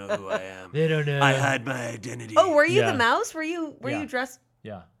 "They don't know who I am. They don't know. I hide my identity." Oh, were you Yeah. the mouse? Were you Yeah. dressed?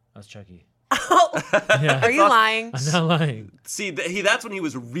 Yeah, that's Chucky. Oh, Yeah. are you lying? I'm not lying. See, that's when he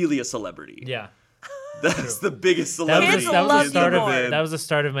was really a celebrity. Yeah, That's the biggest that celebrity. Kids was, that was love the start you of more. that was the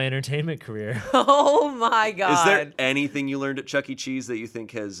start of my entertainment career. Oh my god. Is there anything you learned at Chuck E. Cheese that you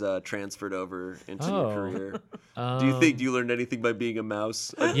think has transferred over into your career? Do you learn anything by being a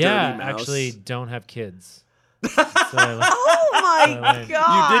mouse? A Yeah, dirty mouse? actually, don't have kids. So I learned- Oh my You did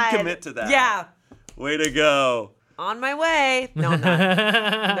god. You did commit to that. Yeah. Way to go. On my way. No, I'm not.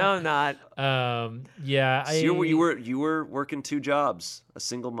 No, I'm not. Yeah, So you were working 2 jobs. A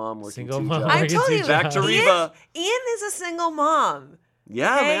single mom working Single 2 mom jobs. I working told 2 you. Back to jobs. Reba. Ian is a single mom.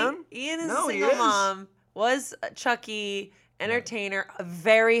 Yeah, Okay? man. Ian is No, a he single is. mom. Was a Chucky, entertainer,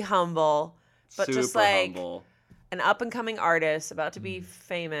 very humble, but Super just like humble. an up and coming artist, about to be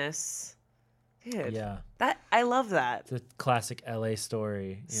famous. Dude, Yeah, that I love that. it's a classic LA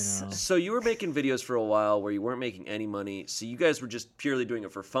story. You know. So you were making videos for a while where you weren't making any money. So you guys were just purely doing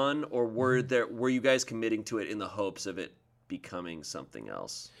it for fun, or Mm-hmm. were you guys committing to it in the hopes of it becoming something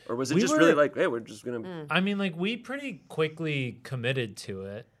else, or was it We just were- really like, hey, we're just gonna? I mean, like we pretty quickly committed to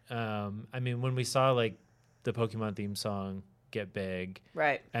it. I mean, when we saw like the Pokemon theme song get big,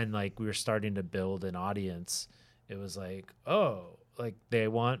 Right. and like we were starting to build an audience, it was like, oh, like they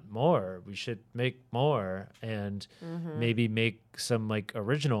want more. We should make more and maybe make some like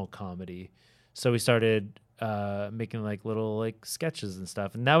original comedy. So we started making like little like sketches and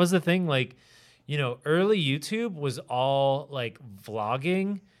stuff. And that was the thing, like, you know, early YouTube was all like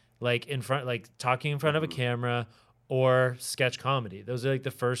vlogging, like in front, like talking in front of a camera, or sketch comedy. Those are like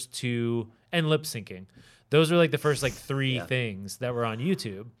the first 2, and lip syncing. Those were like the first like 3 things that were on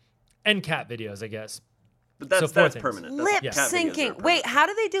YouTube, and cat videos, I guess. But that's So 4 that's things. permanent. Lip Cat videos are syncing. permanent. Wait, how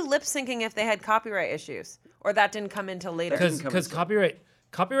do they do lip syncing if they had copyright issues? Or that didn't come until later? didn't come Because until-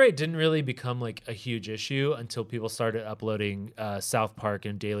 copyright didn't really become like a huge issue until people started uploading South Park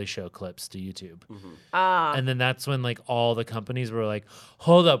and Daily Show clips to YouTube. And then that's when like all the companies were like,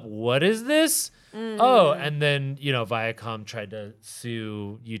 hold up, what is this? Oh, and then, you know, Viacom tried to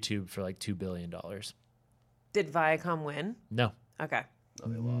sue YouTube for like $2 billion. Did Viacom win? No, Okay.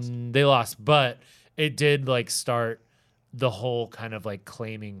 they lost, but it did like start the whole kind of like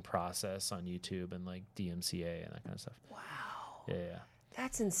claiming process on YouTube and like DMCA and that kind of stuff. Wow. Yeah.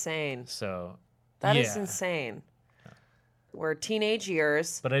 That's insane. So That is yeah. insane. We're teenage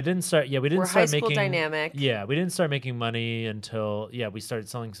years. But I didn't start. Yeah, we didn't We're start high school making dynamic. Yeah, we didn't start making money until we started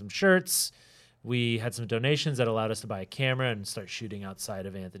selling some shirts. We had some donations that allowed us to buy a camera and start shooting outside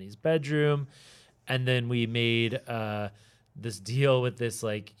of Anthony's bedroom, and then we made this deal with this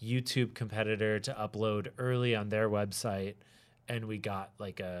like YouTube competitor to upload early on their website, and we got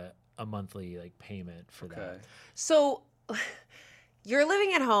like a monthly like payment for Okay. that. So you're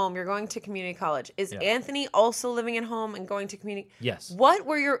living at home, you're going to community college. Is Yeah. Anthony also living at home and going to community? Yes. What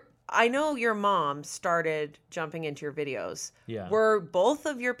were your I know your mom started jumping into your videos. Yeah. Were both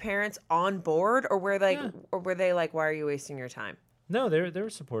of your parents on board or were they Yeah. why are you wasting your time? No, they were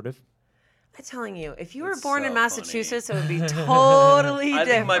supportive. I'm telling you, if you were That's born in so Massachusetts, it would be totally I different.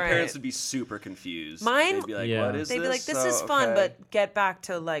 think my parents would be super confused. Mine- They'd be like, Yeah. what is They'd this? be like, "This Oh, is fun, okay. but get back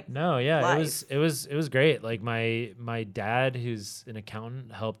to like." No, yeah, life. it was great. Like my dad, who's an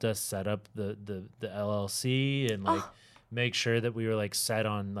accountant, helped us set up the LLC and like make sure that we were like set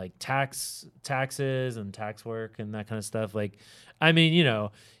on like taxes and tax work and that kind of stuff. Like, I mean, you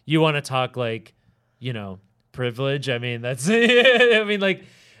know, you want to talk like, you know, privilege. I mean, that's I mean, like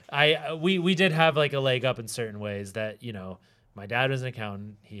we did have like a leg up in certain ways that, you know, my dad was an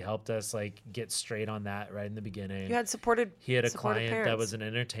accountant. He helped us like get straight on that right in the beginning. You had supported. He had a supportive client that parents. was an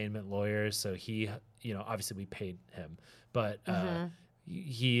entertainment lawyer, so he, you know, obviously we paid him, but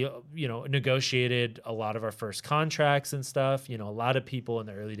he, you know, negotiated a lot of our first contracts and stuff. You know, a lot of people in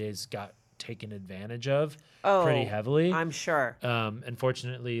the early days got taken advantage of pretty heavily. I'm sure.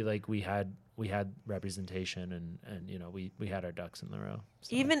 Unfortunately, like we had representation and you know, we had our ducks in the row.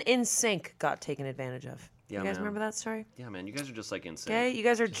 So. Even In Sync got taken advantage of. Yeah, you guys man. remember that story? Yeah, man, you guys are just like In Sync. Okay, you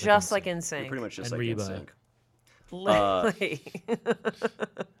guys are just like In You're Sync. pretty much just And like In Reba. Sync. Literally.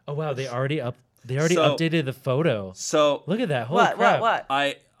 Oh wow, they already So- updated the photo. So Look at that. Holy crap. What?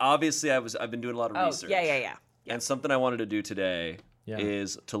 I've been doing a lot of Oh, research. yeah. And something I wanted to do today Yeah.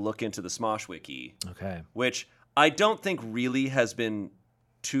 is to look into the Smosh Wiki, Okay. which I don't think really has been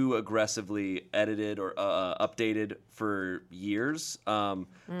too aggressively edited or updated for years.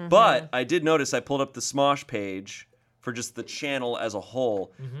 But I did notice I pulled up the Smosh page for just the channel as a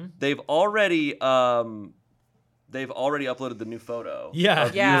whole. They've already uploaded the new photo. Yeah,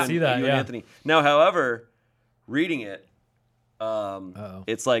 of yeah. you and, See that, you yeah. and Anthony. Now, however, reading it, Uh-oh.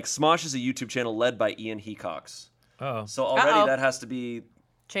 it's like Smosh is a YouTube channel led by Ian Hecox. Uh-oh. So already Uh-oh. that has to be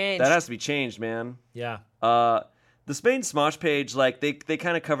Changed. man. Yeah. The Spain Smosh page, like they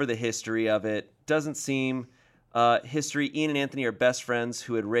kind of cover the history of it. Doesn't seem history. Ian and Anthony are best friends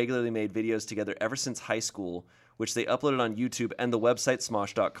who had regularly made videos together ever since high school, which they uploaded on YouTube and the website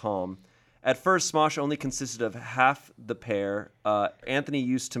smosh.com. At first, Smosh only consisted of half the pair. Anthony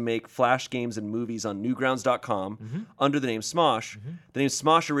used to make flash games and movies on newgrounds.com under the name Smosh. The name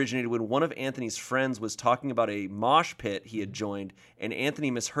Smosh originated when one of Anthony's friends was talking about a mosh pit he had joined, and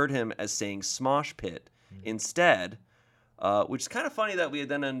Anthony misheard him as saying Smosh Pit instead, which is kind of funny that we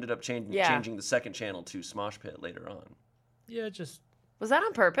then ended up changing the second channel to Smosh Pit later on. Yeah, just Was that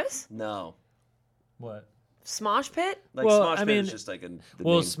on purpose? No. what? Smosh Pit? Like Well, Smosh I Pit mean- is just like the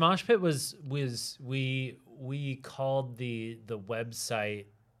Well, name. Smosh Pit was we called the website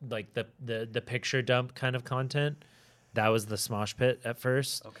like the picture dump kind of content. That was the Smosh Pit at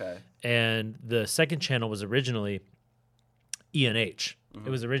first. Okay. And the second channel was originally E&H. It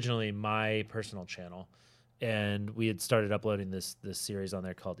was originally my personal channel. And we had started uploading this series on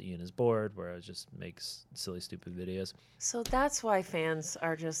there called Ian is Bored, where I just makes silly, stupid videos. So that's why fans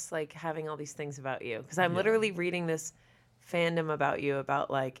are just like having all these things about you. Because I'm literally reading this fandom about you about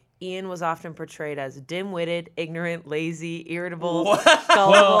like Ian was often portrayed as dim-witted, ignorant, lazy, irritable,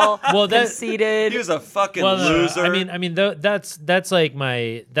 gullible, Well, that- conceited. He was a fucking Well, no, loser. I mean, that's like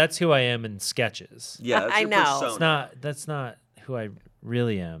that's who I am in sketches. Yeah, that's I your know. persona. That's not who I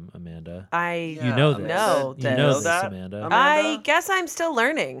really am, Amanda. I Yeah, You know this. know You this. know Know this, that, Amanda. Amanda? I guess I'm still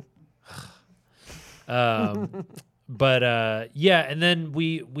learning. But yeah, and then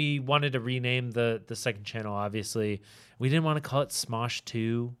we wanted to rename the second channel. Obviously, we didn't want to call it Smosh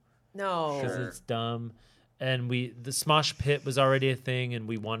 2 No. because Sure. it's dumb. And the Smosh Pit was already a thing, and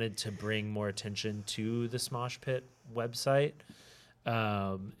we wanted to bring more attention to the Smosh Pit website.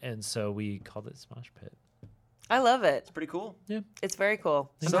 And so we called it Smosh Pit. I love it. Pretty cool. It's very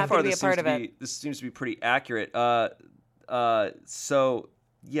cool. I'm So happy far, to be a this part seems of to it. be this seems to be pretty accurate. So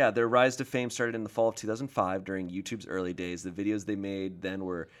yeah, their rise to fame started in the fall of 2005 during YouTube's early days. The videos they made then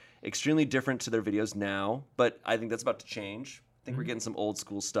were extremely different to their videos now, but I think that's about to change. I think we're getting some old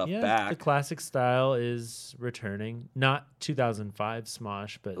school stuff Yeah, back. the classic style is returning. Not 2005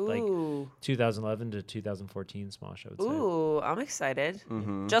 Smosh, but like Ooh. 2011 to 2014 Smosh, I would say. Ooh, I'm excited.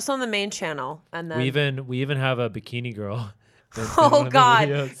 Mm-hmm. Just on the main channel. And then We even have a bikini girl. in one oh of the God.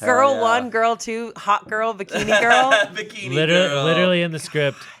 videos. Girl yeah. 1, girl 2, hot girl, bikini girl. Bikini girl. Literally in the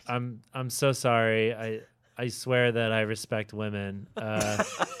script. I'm so sorry. I swear that I respect women.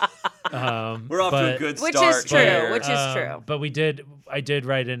 We're off to a good Which start. is true, here. which is true. But I did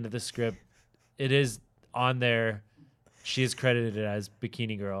write into the script. It is on there. She is credited as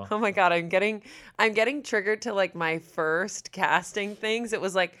Bikini Girl. Oh my God, I'm getting triggered to like my first casting things. It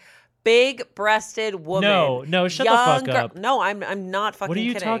was like big-breasted woman. No, shut the fuck young up. No, I'm not fucking What are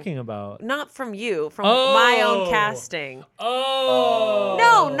you kidding. talking about? Not from you, from my own Oh. casting. Oh.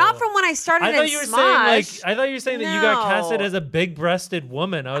 No, not from when I started I in thought you were Smosh. saying I thought you were saying that you got casted No. as a big-breasted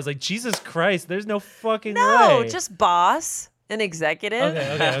woman. I was like, Jesus Christ, there's no fucking No, way. just boss, an executive.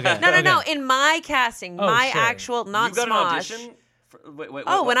 Okay. No. Okay. In my casting, Oh, my sure. actual, not You got an Smosh. audition? Wait,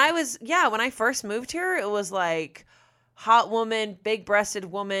 Oh, when I first moved here, it was like hot woman, big-breasted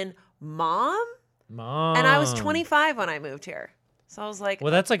woman, mom, Mom. and I was 25 when I moved here. So I was like,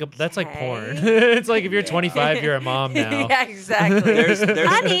 Well, that's like porn. okay. It's like if you're 25, you're a mom now. yeah, exactly. There's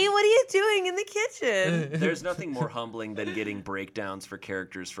Honey, what are you you doing in the kitchen? There's nothing more humbling than getting breakdowns for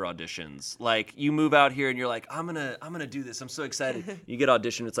characters for auditions. Like you move out here and you're like, I'm gonna do this. I'm so excited. You get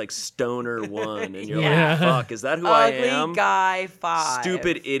audition, it's like Stoner 1, and you're like, fuck, is that who I am? Ugly Guy 5.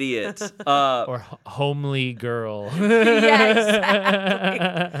 Stupid idiot. Or homely girl. Yeah,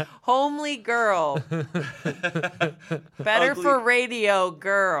 exactly. Homely girl. Better Ugly. for radio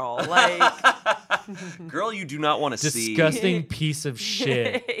girl. Like Girl, you do not want to see. Disgusting piece of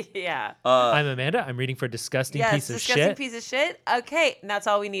shit. yeah. I'm Amanda. I'm reading for disgusting piece of disgusting shit. piece of shit. Okay, and that's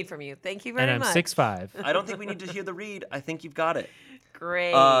all we need from you. Thank you very And I'm much. 6'5". I don't think we need to hear the read. I think you've got it.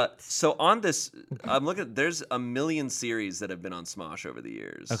 Great. So on this, I'm looking. There's a million series that have been on Smosh over the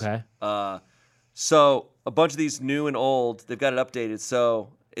years. Okay. So a bunch of these new and old, they've got it updated. So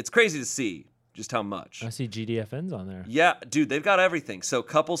it's crazy to see just how much. I see GDFN's on there. Yeah, dude, they've got everything. So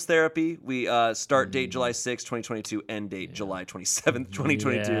couples therapy, we start date July 6th, 2022, end date July 27th,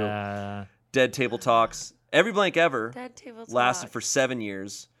 2022. Yeah. Dead Table Talks, Every Blank Ever Dead Table lasted Talk. for 7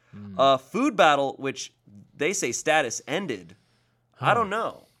 years. Food Battle, which they say status ended. I don't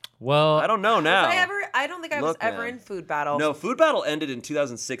know. Well, I don't know now. I don't think I was Look, ever man. in Food Battle. No, Food Battle ended in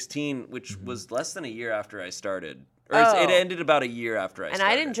 2016, which was less than a year after I started. Or Oh. it ended about a year after I and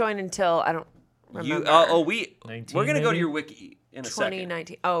started. I didn't join until I don't remember. We're gonna go to maybe? your wiki in a second.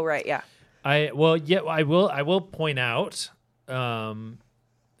 2019. Oh right, yeah. I will point out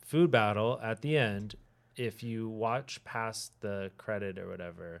Food Battle at the end. If you watch past the credit or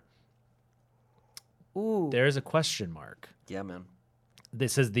whatever, Ooh. there's a question mark. Yeah, man.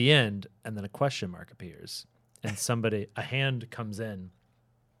 This is the end, and then a question mark appears, and a hand comes in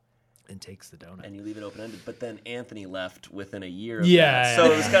and takes the donut. And you leave it open ended, but then Anthony left within a year. Of Yeah, that. So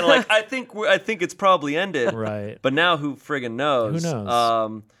yeah. it was kind of like I think it's probably ended. Right. But now who friggin' knows? Who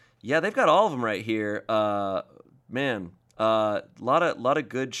knows? Yeah, they've got all of them right here. Man, lot of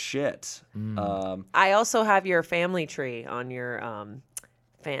good shit. I also have your family tree on your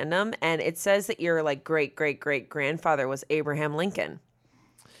fandom, and it says that your like great grandfather was Abraham Lincoln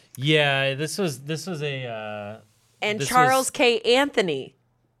Yeah, this was a and this Charles was- K. Anthony.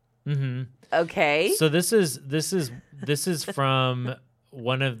 Mm-hmm. Okay. So this is from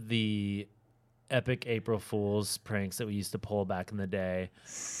one of the epic April Fool's pranks that we used to pull back in the day.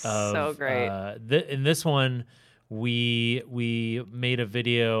 So great. In this one, we made a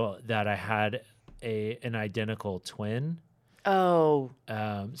video that I had an identical twin. Oh.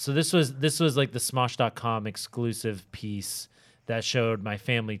 So this was like the Smosh.com exclusive piece that showed my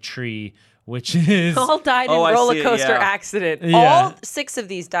family tree, which is All died in Oh, I see roller it, coaster yeah. accident. Yeah. All 6 of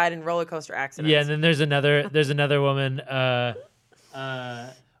these died in roller coaster accidents. yeah. And then there's another woman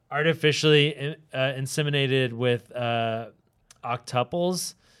artificially inseminated with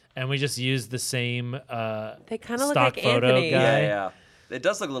octuples, and we just used the same They kind of look stock like photo Anthony. guy. Yeah. It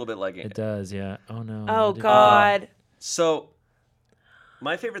does look a little bit like It it. does, yeah. Oh no. Oh what did- God. So,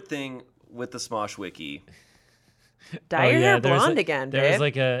 my favorite thing with the Smosh wiki. Dye your hair there's blonde again, There's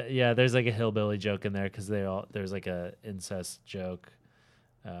babe. there's like a hillbilly joke in there because there's like a incest joke.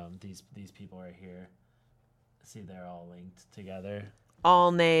 These people right here. See, they're all linked together.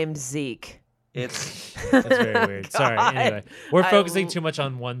 All named Zeke. It's That's very weird. Sorry. God. Anyway, we're I focusing l- too much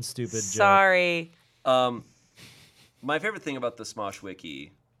on one stupid joke. Sorry. my favorite thing about the Smosh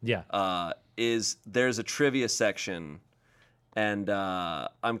wiki Yeah. is there's a trivia section, and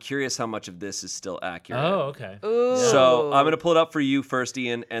I'm curious how much of this is still accurate. Oh, okay. Ooh. So I'm gonna pull it up for you first,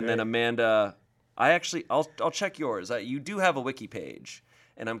 Ian, and then Great. Amanda. I'll check yours. You do have a wiki page,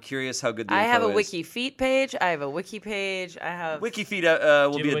 and I'm curious how good the I info have a is. wiki feet page. I have a wiki page. I have Wiki feed Do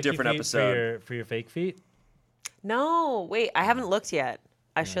will you be have a Wiki different feed episode. for your fake feet. No, wait, I haven't looked yet.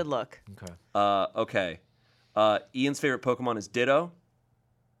 I should look. Okay. Okay. Ian's favorite Pokemon is Ditto.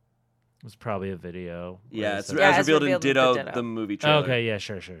 It was probably a video. where Yeah, it it's said- as it's revealed in revealed in Ditto, the Ditto. the movie trailer. Okay, yeah,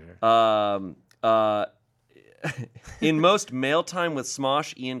 sure. In most mail time with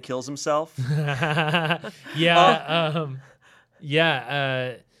Smosh, Ian kills himself. Yeah,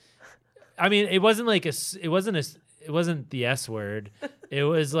 I mean, it wasn't like it wasn't the S word. It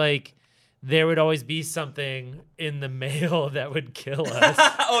was like there would always be something in the mail that would kill us.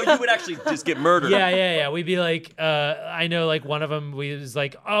 Oh, you would actually just get murdered. Yeah. We'd be like, I know, like one of them, we was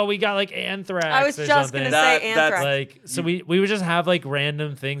like, oh, we got like anthrax. I was or just something. gonna That- say that's anthrax. Like, so we would just have like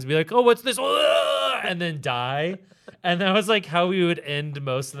random things, be like, oh, what's this? And then die. And that was like how we would end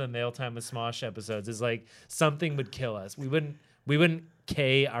most of the Mail Time with Smosh episodes. Is like something would kill us. We wouldn't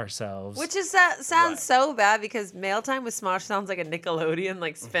K ourselves. Which is sounds so bad because Mail Time with Smosh sounds like a Nickelodeon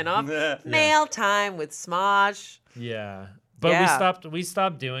like spinoff. Yeah. Mail Time with Smosh. Yeah. But Yeah. we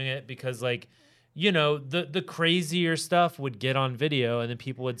stopped doing it because like the crazier stuff would get on video, and then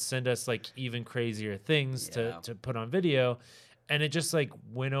people would send us like even crazier things to put on video, and it just like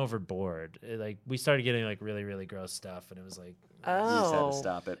went overboard. We started getting like really, really gross stuff, and it was like, You just had to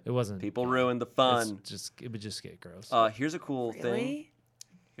stop it. it wasn't. People ruined the fun. It would just get gross. Here's a cool thing. Really?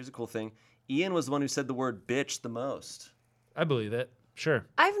 Here's a cool thing. Ian was the one who said the word bitch the most. I believe it. Sure.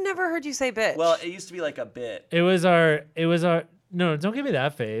 I've never heard you say bitch. Well, it used to be like a bit. It was our. No, don't give me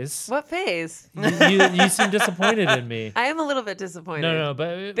that face. What phase? You seem disappointed in me. I am a little bit disappointed. No,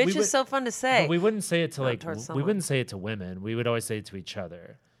 but Bitch is so fun to say. But we wouldn't say it to Not towards we someone. wouldn't say it to women. We would always say it to each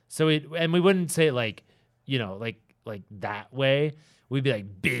other. So we wouldn't say it like that way. We'd be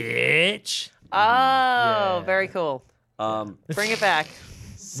like, bitch. Oh, Yeah. very cool. Bring it back.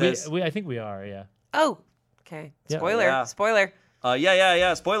 I think we are, yeah. Oh, okay. Yeah. Spoiler. Yeah. Spoiler.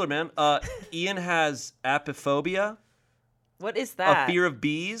 Yeah. Spoiler, man. Ian has apiphobia, What is that? a fear of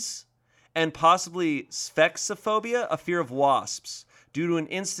bees, and possibly sphexophobia, a fear of wasps, due to an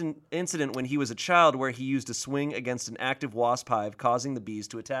incident when he was a child where he used a swing against an active wasp hive, causing the bees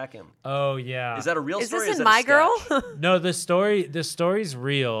to attack him. Oh yeah. Is that a real Is story? this or in is My that a Girl? sketch? No, the story's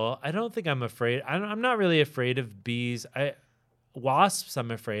real. I don't think I'm afraid. I'm not really afraid of bees. Wasps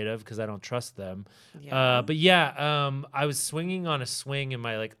I'm afraid of because I don't trust them. Yeah. But yeah, I was swinging on a swing in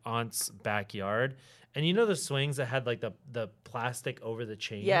my like aunt's backyard, and you know the swings that had like the plastic over the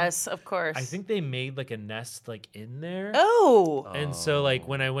chain. Yes, of course. I think they made like a nest like in there. Oh. And so like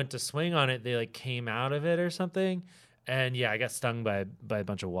when I went to swing on it, they like came out of it or something. And yeah, I got stung by a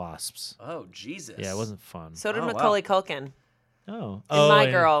bunch of wasps. Oh, Jesus. Yeah, it wasn't fun. So did Oh, wow. Macaulay Culkin. Oh. My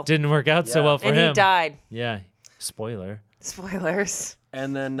and Girl. Didn't work out so Yeah. well for And him. he died. Yeah. Spoiler. Spoilers.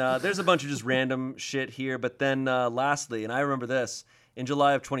 And then there's a bunch of just random shit here. But then lastly, and I remember this, in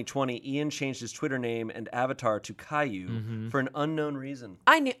July of 2020, Ian changed his Twitter name and avatar to Caillou for an unknown reason.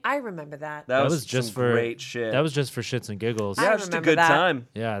 I remember that. That was just some for great shit. That was just for shits and giggles. I yeah, just a remember good that. time.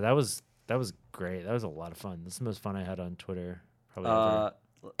 Yeah, that was great. That was a lot of fun. This is the most fun I had on Twitter probably ever.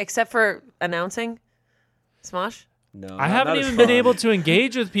 Except for announcing Smosh. No, I not haven't as even been fun. able to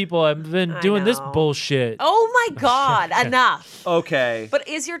engage with people. I've been I doing this know. bullshit. Oh my God. Enough. Okay. But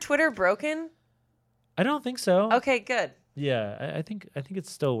is your Twitter broken? I don't think so. Okay, good. Yeah, I think it's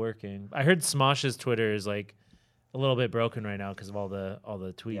still working. I heard Smosh's Twitter is like a little bit broken right now because of all the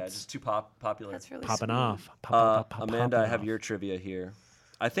tweets Yeah, just too popular. That's really popping sweet. off. Amanda, I have off. your trivia here.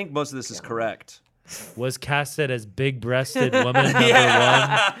 I think most of this is correct. Was casted as big-breasted woman number one.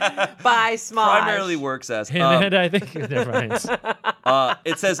 By Smosh. Primarily works as. Amanda, I think. Never mind.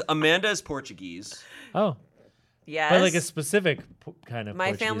 It says Amanda is Portuguese. Oh, Yes. but like a specific kind of. My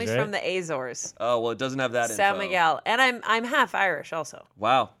Portuguese, family's right? from the Azores. Oh well, it doesn't have that San info. Miguel. And I'm half Irish also.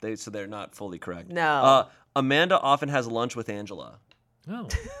 Wow, so they're not fully correct. No. Amanda often has lunch with Angela. Oh,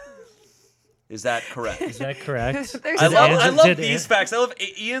 Is that correct? is that correct? There's I so love much- these facts. I love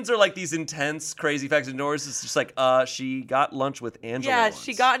Ian's are like these intense, crazy facts, and yours is just like, she got lunch with Angela. Yeah, once.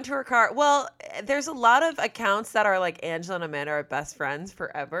 she got into her car. Well, there's a lot of accounts that are like Angela and Amanda are best friends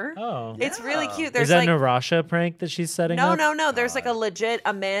forever. Oh, It's really Yeah. cute. There's is that like an Narasha prank that she's setting up? no. There's like a legit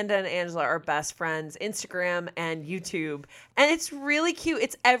Amanda and Angela are best friends, Instagram and YouTube, and it's really cute.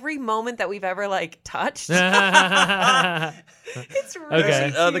 It's every moment that we've ever like touched. It's really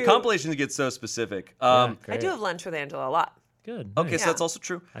Okay. cute. The compilations get so specific. I Great. do have lunch with Angela a lot. Good. Okay, nice. so that's also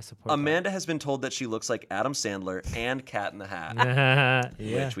true. I support that. Amanda has been told that she looks like Adam Sandler and Cat in the Hat,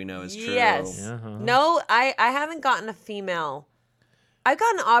 yeah. which we know is true. Yes. Uh-huh. No, I haven't gotten a female. I've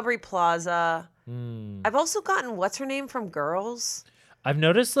gotten Aubrey Plaza. I've also gotten what's her name from Girls. I've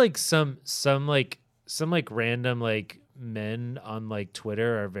noticed like some random like men on like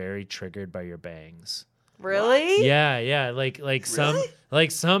Twitter are very triggered by your bangs. Really? Yeah, like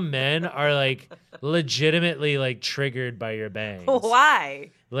some men are like legitimately like triggered by your bangs. Why?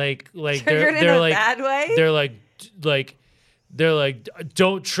 Like Triggered they're in a like bad way? they're like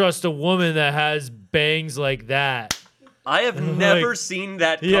don't trust a woman that has bangs like that. I have never seen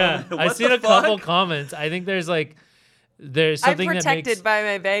that. Yeah, What I've seen the a couple fuck? comments. I think there's I'm something that protected makes by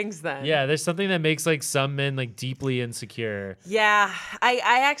my bangs then. yeah, there's something that makes like some men like deeply insecure. Yeah. I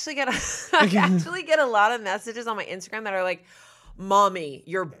actually get a lot of messages on my Instagram that are like, Mommy,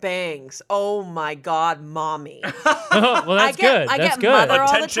 your bangs. Oh my God, Mommy. Well, that's good. I That's get good. mother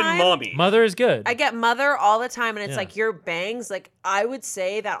all the Attention, time. mommy. Mother is good. I get mother all the time, and it's Yeah. like your bangs. Like I would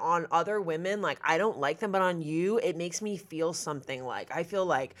say that on other women, like I don't like them, but on you, it makes me feel something. Like I feel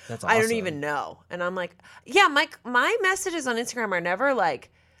like That's I don't awesome. even know, and I'm like, yeah, my messages on Instagram are never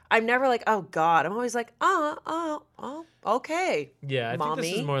like, I'm never like, oh God. I'm always like, oh, okay. Yeah, I think this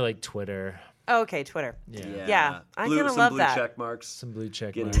Mommy. is more like Twitter. Oh, okay, Twitter. Yeah. Yeah, I Blue- kinda some love blue that. check marks. Some blue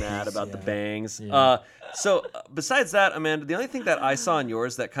check Getting marks. mad about the Yeah. bangs. Yeah. So besides that, Amanda, the only thing that I saw in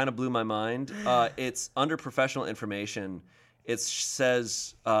yours that kind of blew my mind, it's under professional information. It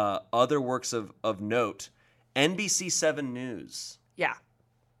says other works of note, NBC7 News. Yeah.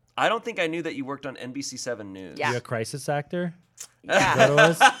 I don't think I knew that you worked on NBC7 News. Yeah. You a crisis actor? Yeah. Is that what it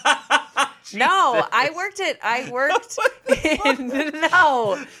was? No, I worked I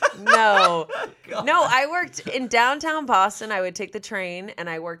worked in downtown Boston. I would take the train and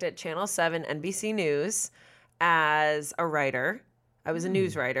I worked at Channel 7 NBC News as a writer. I was a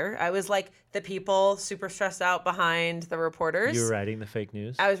news writer. I was like the people super stressed out behind the reporters. You were writing the fake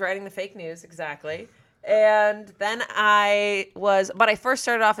news? I was writing the fake news, exactly. And then but I first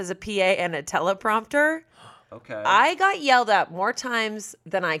started off as a PA and a teleprompter. Okay. I got yelled at more times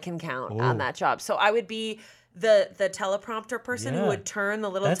than I can count on Ooh. that job. So I would be the teleprompter person who Yeah. would turn the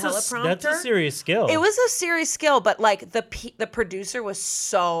little That's teleprompter. that's a serious skill. It was a serious skill, but like the producer was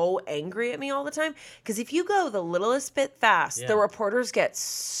so angry at me all the time because if you go the littlest bit fast, Yeah. the reporters get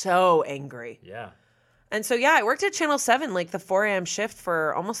so angry. Yeah. And so yeah, I worked at Channel 7 like the 4 a.m. shift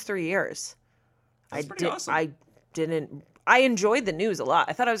for almost 3 years. That's pretty awesome. I enjoyed the news a lot.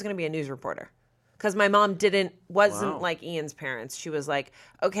 I thought I was going to be a news reporter. Because my mom wasn't Wow. like Ian's parents. She was like,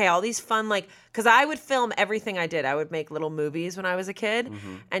 okay, all these fun, because I would film everything I did. I would make little movies when I was a kid.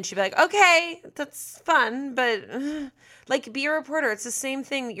 Mm-hmm. And she'd be like, okay, that's fun, but be a reporter. It's the same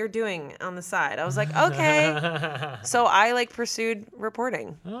thing that you're doing on the side. I was like, okay. So I pursued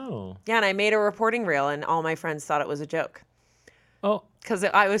reporting. Oh. Yeah, and I made a reporting reel and all my friends thought it was a joke. Oh. Because they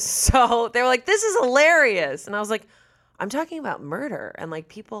were like, this is hilarious. And I was like, I'm talking about murder and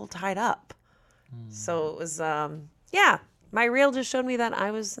people tied up. So it was, my reel just showed me that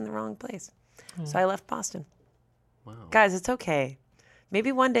I was in the wrong place. So I left Boston. Wow. Guys, it's okay.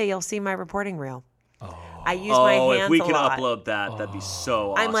 Maybe one day you'll see my reporting reel. Oh. I use my hands if we a can lot. upload that, that'd be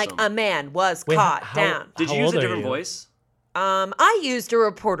so awesome. I'm like, a man was Wait, caught how- down. Did How you use old a are different you? voice? I used a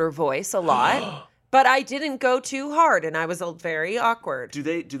reporter voice a lot, but I didn't go too hard, and I was very awkward. Do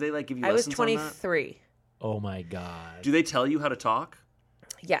they give you I was lessons on that? 23. Oh my God. Do they tell you how to talk?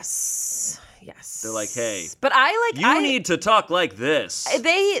 Yes. They're like, hey, but you need to talk like this.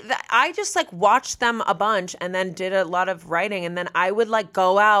 I just watched them a bunch and then did a lot of writing, and then I would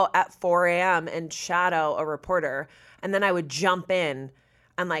go out at 4 a.m. and shadow a reporter, and then I would jump in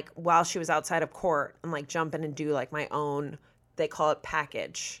and while she was outside of court and jump in and do my own, they call it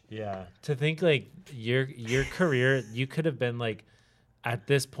package. Yeah. To think your career, you could have been at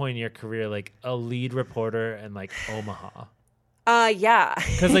this point in your career a lead reporter in Omaha. Yeah.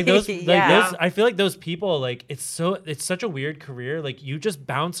 Because those Yeah. those I feel like those people it's such a weird career. You just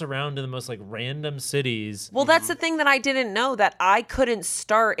bounce around to the most random cities. Well, that's the thing that I didn't know, that I couldn't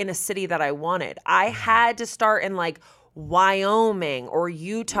start in a city that I wanted. I had to start in Wyoming or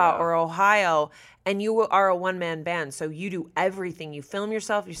Utah or Ohio, and you are a one-man band, so you do everything. You film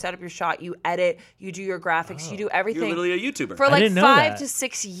yourself, you set up your shot, you edit, you do your graphics, you do everything. You're literally a YouTuber. For I didn't know 5 that. to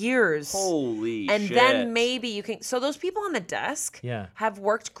 6 years. Holy and shit. then maybe you can. So those people on the desk Yeah. have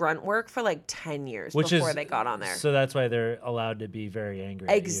worked grunt work for 10 years before they got on there. So that's why they're allowed to be very angry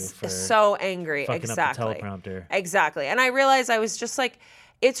at you for So angry. fucking Exactly. up the teleprompter. Exactly. And I realized I was just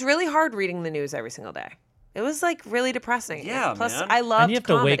it's really hard reading the news every single day. It was really depressing. Yeah, Plus, man. I loved And you have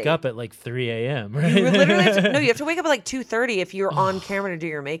to wake comedy. up at 3 a.m. Right? You literally have to, no, you have to wake up at 2:30 if you're on camera to do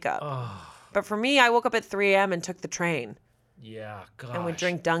your makeup. But for me, I woke up at 3 a.m. and took the train Yeah, gosh. and would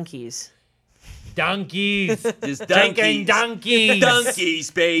drink Dunkies. Donkeys. Just Drinking donkeys.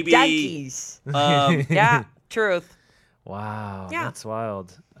 Donkeys, baby. Dunkies. Yeah, truth. Wow, Yeah. that's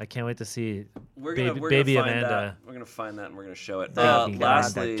wild. I can't wait to see We're baby, gonna baby find Amanda. That. We're gonna find that and we're gonna show it. Baby Amanda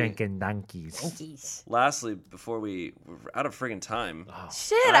Lastly, drinking donkeys. Dunkies. before we're out of friggin' time.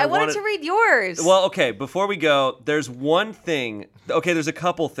 Shit, I I wanted wanted- to read yours. Well, okay, before we go, there's one thing. Okay, there's a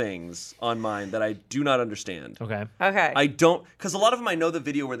couple things on mine that I do not understand. Okay. Okay. I don't, because a lot of them I know the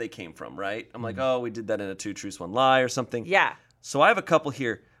video where they came from, right? I'm like, oh, we did that in a 2 Truths, 1 Lie or something. Yeah. So I have a couple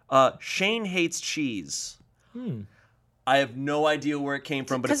here. Shane hates cheese. I have no idea where it came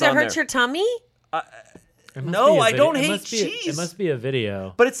from, but Because it's it on hurts there. your tummy? It must No, be a I don't it hate must be a- cheese. It must be a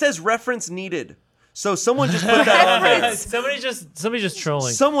video. But it says reference needed. So someone just put that on there. Somebody just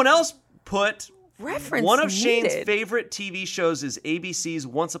trolling. Someone else put Reference one of Shane's needed. favorite TV shows is ABC's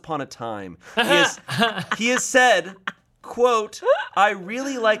Once Upon a Time. He has said, quote, I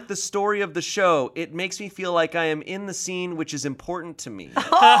really like the story of the show. It makes me feel like I am in the scene, which is important to me.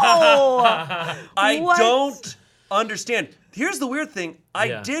 Oh! I What? don't understand. Here's the weird thing. I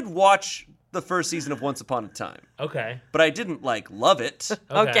Yeah. did watch the first season of Once Upon a Time, Okay. but I didn't love it.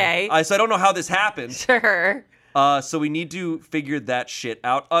 Okay. So I don't know how this happened. Sure. So we need to figure that shit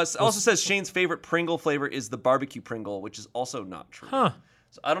out. Also says Shane's favorite Pringle flavor is the barbecue Pringle, which is also not true. Huh.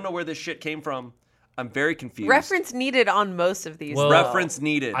 So I don't know where this shit came from. I'm very confused. Reference needed on most of these. Well, though. Reference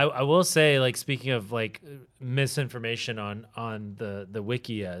needed. I will say, speaking of misinformation on the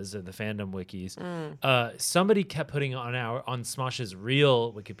Wikias or the fandom wikis, somebody kept putting on Smosh's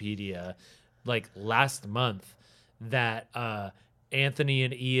real Wikipedia last month that Anthony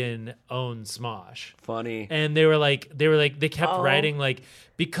and Ian own Smosh. Funny. And they kept writing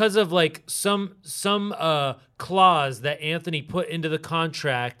because of some clause that Anthony put into the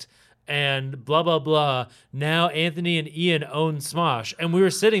contract and blah blah blah. Now Anthony and Ian own Smosh, and we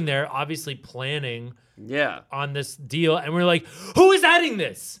were sitting there obviously planning on this deal, and we're like, who is adding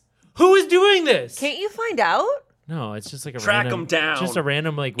this? Who is doing this? Can't you find out? No, it's just track them down. Just a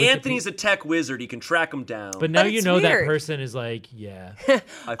random Anthony's a tech wizard. He can track them down. But now But you it's know that weird. person is yeah.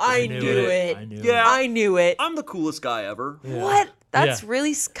 I knew it. I knew Yeah. I knew it. I'm the coolest guy ever. What? That's Yeah.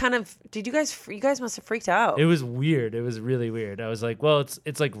 really kind of. Did you guys? You guys must have freaked out. It was weird. It was really weird. I was like, well,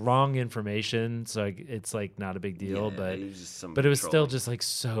 it's wrong information, so it's not a big deal, Yeah, it was just some but it was still trolling. just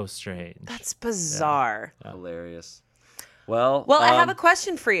so strange. That's bizarre. Hilarious. Well, Well, I have a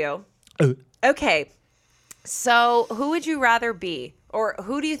question for you. Okay. So, who would you rather be? Or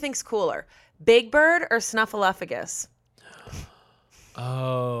who do you think's cooler? Big Bird or Snuffleupagus?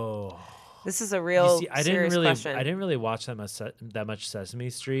 Oh. This is a real You see, I serious question. didn't really watch that much Sesame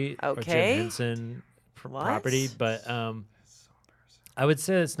Street or Okay. Jim Henson What? property, but I would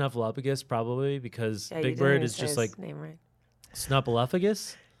say that Snuffleupagus probably because Yeah, you Big didn't Bird even is say just his name right.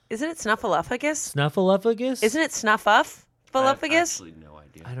 Snuffleupagus. Isn't it Snuffleupagus? Snuffleupagus? Isn't it Snuff-Uff? I have Snuffleupagus? absolutely no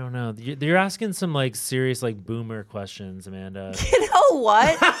idea. I don't know. You're asking some serious boomer questions, Amanda. You know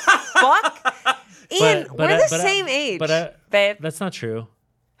what? Fuck. Ian, But we're I- the but I- same age, but I- babe. That's not true.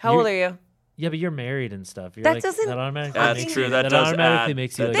 How old are you? Yeah, but you're married and stuff. You're That doesn't that automatically That's makes true. you- That that does automatically add-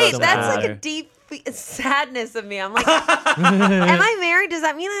 makes you that like does Babe, someone that's like a older. deep sadness of me. I'm like, am I married? Does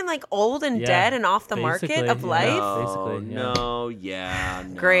that mean I'm old and Yeah, dead and off the market basically, of yeah. life? No, Basically, yeah. no, yeah,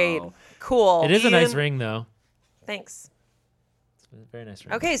 no. Great. Cool. It is a nice Ian- ring, though. Thanks. It's a very nice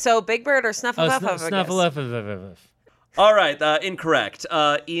ring. Okay, so Big Bird or Oh, Snuffleupagus? Snuffleupagus. All right, incorrect.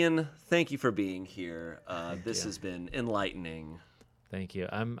 Ian, thank you for being here. This has been enlightening. Thank you.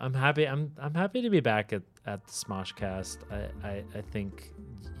 I'm happy. I'm happy to be back at the Smoshcast. I think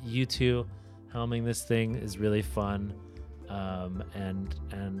you two helming this thing is really fun. And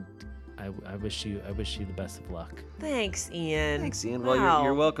I wish you the best of luck. Thanks, Ian. Thanks, Ian. Wow. Well,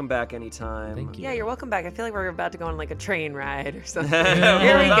 you're welcome back anytime. Thank you. Yeah, you're welcome back. I feel like we're about to go on a train ride or something. We're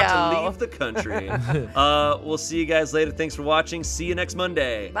Here we about to go. leave the country. We'll see you guys later. Thanks for watching. See you next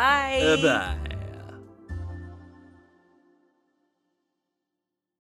Monday. Bye. Bye.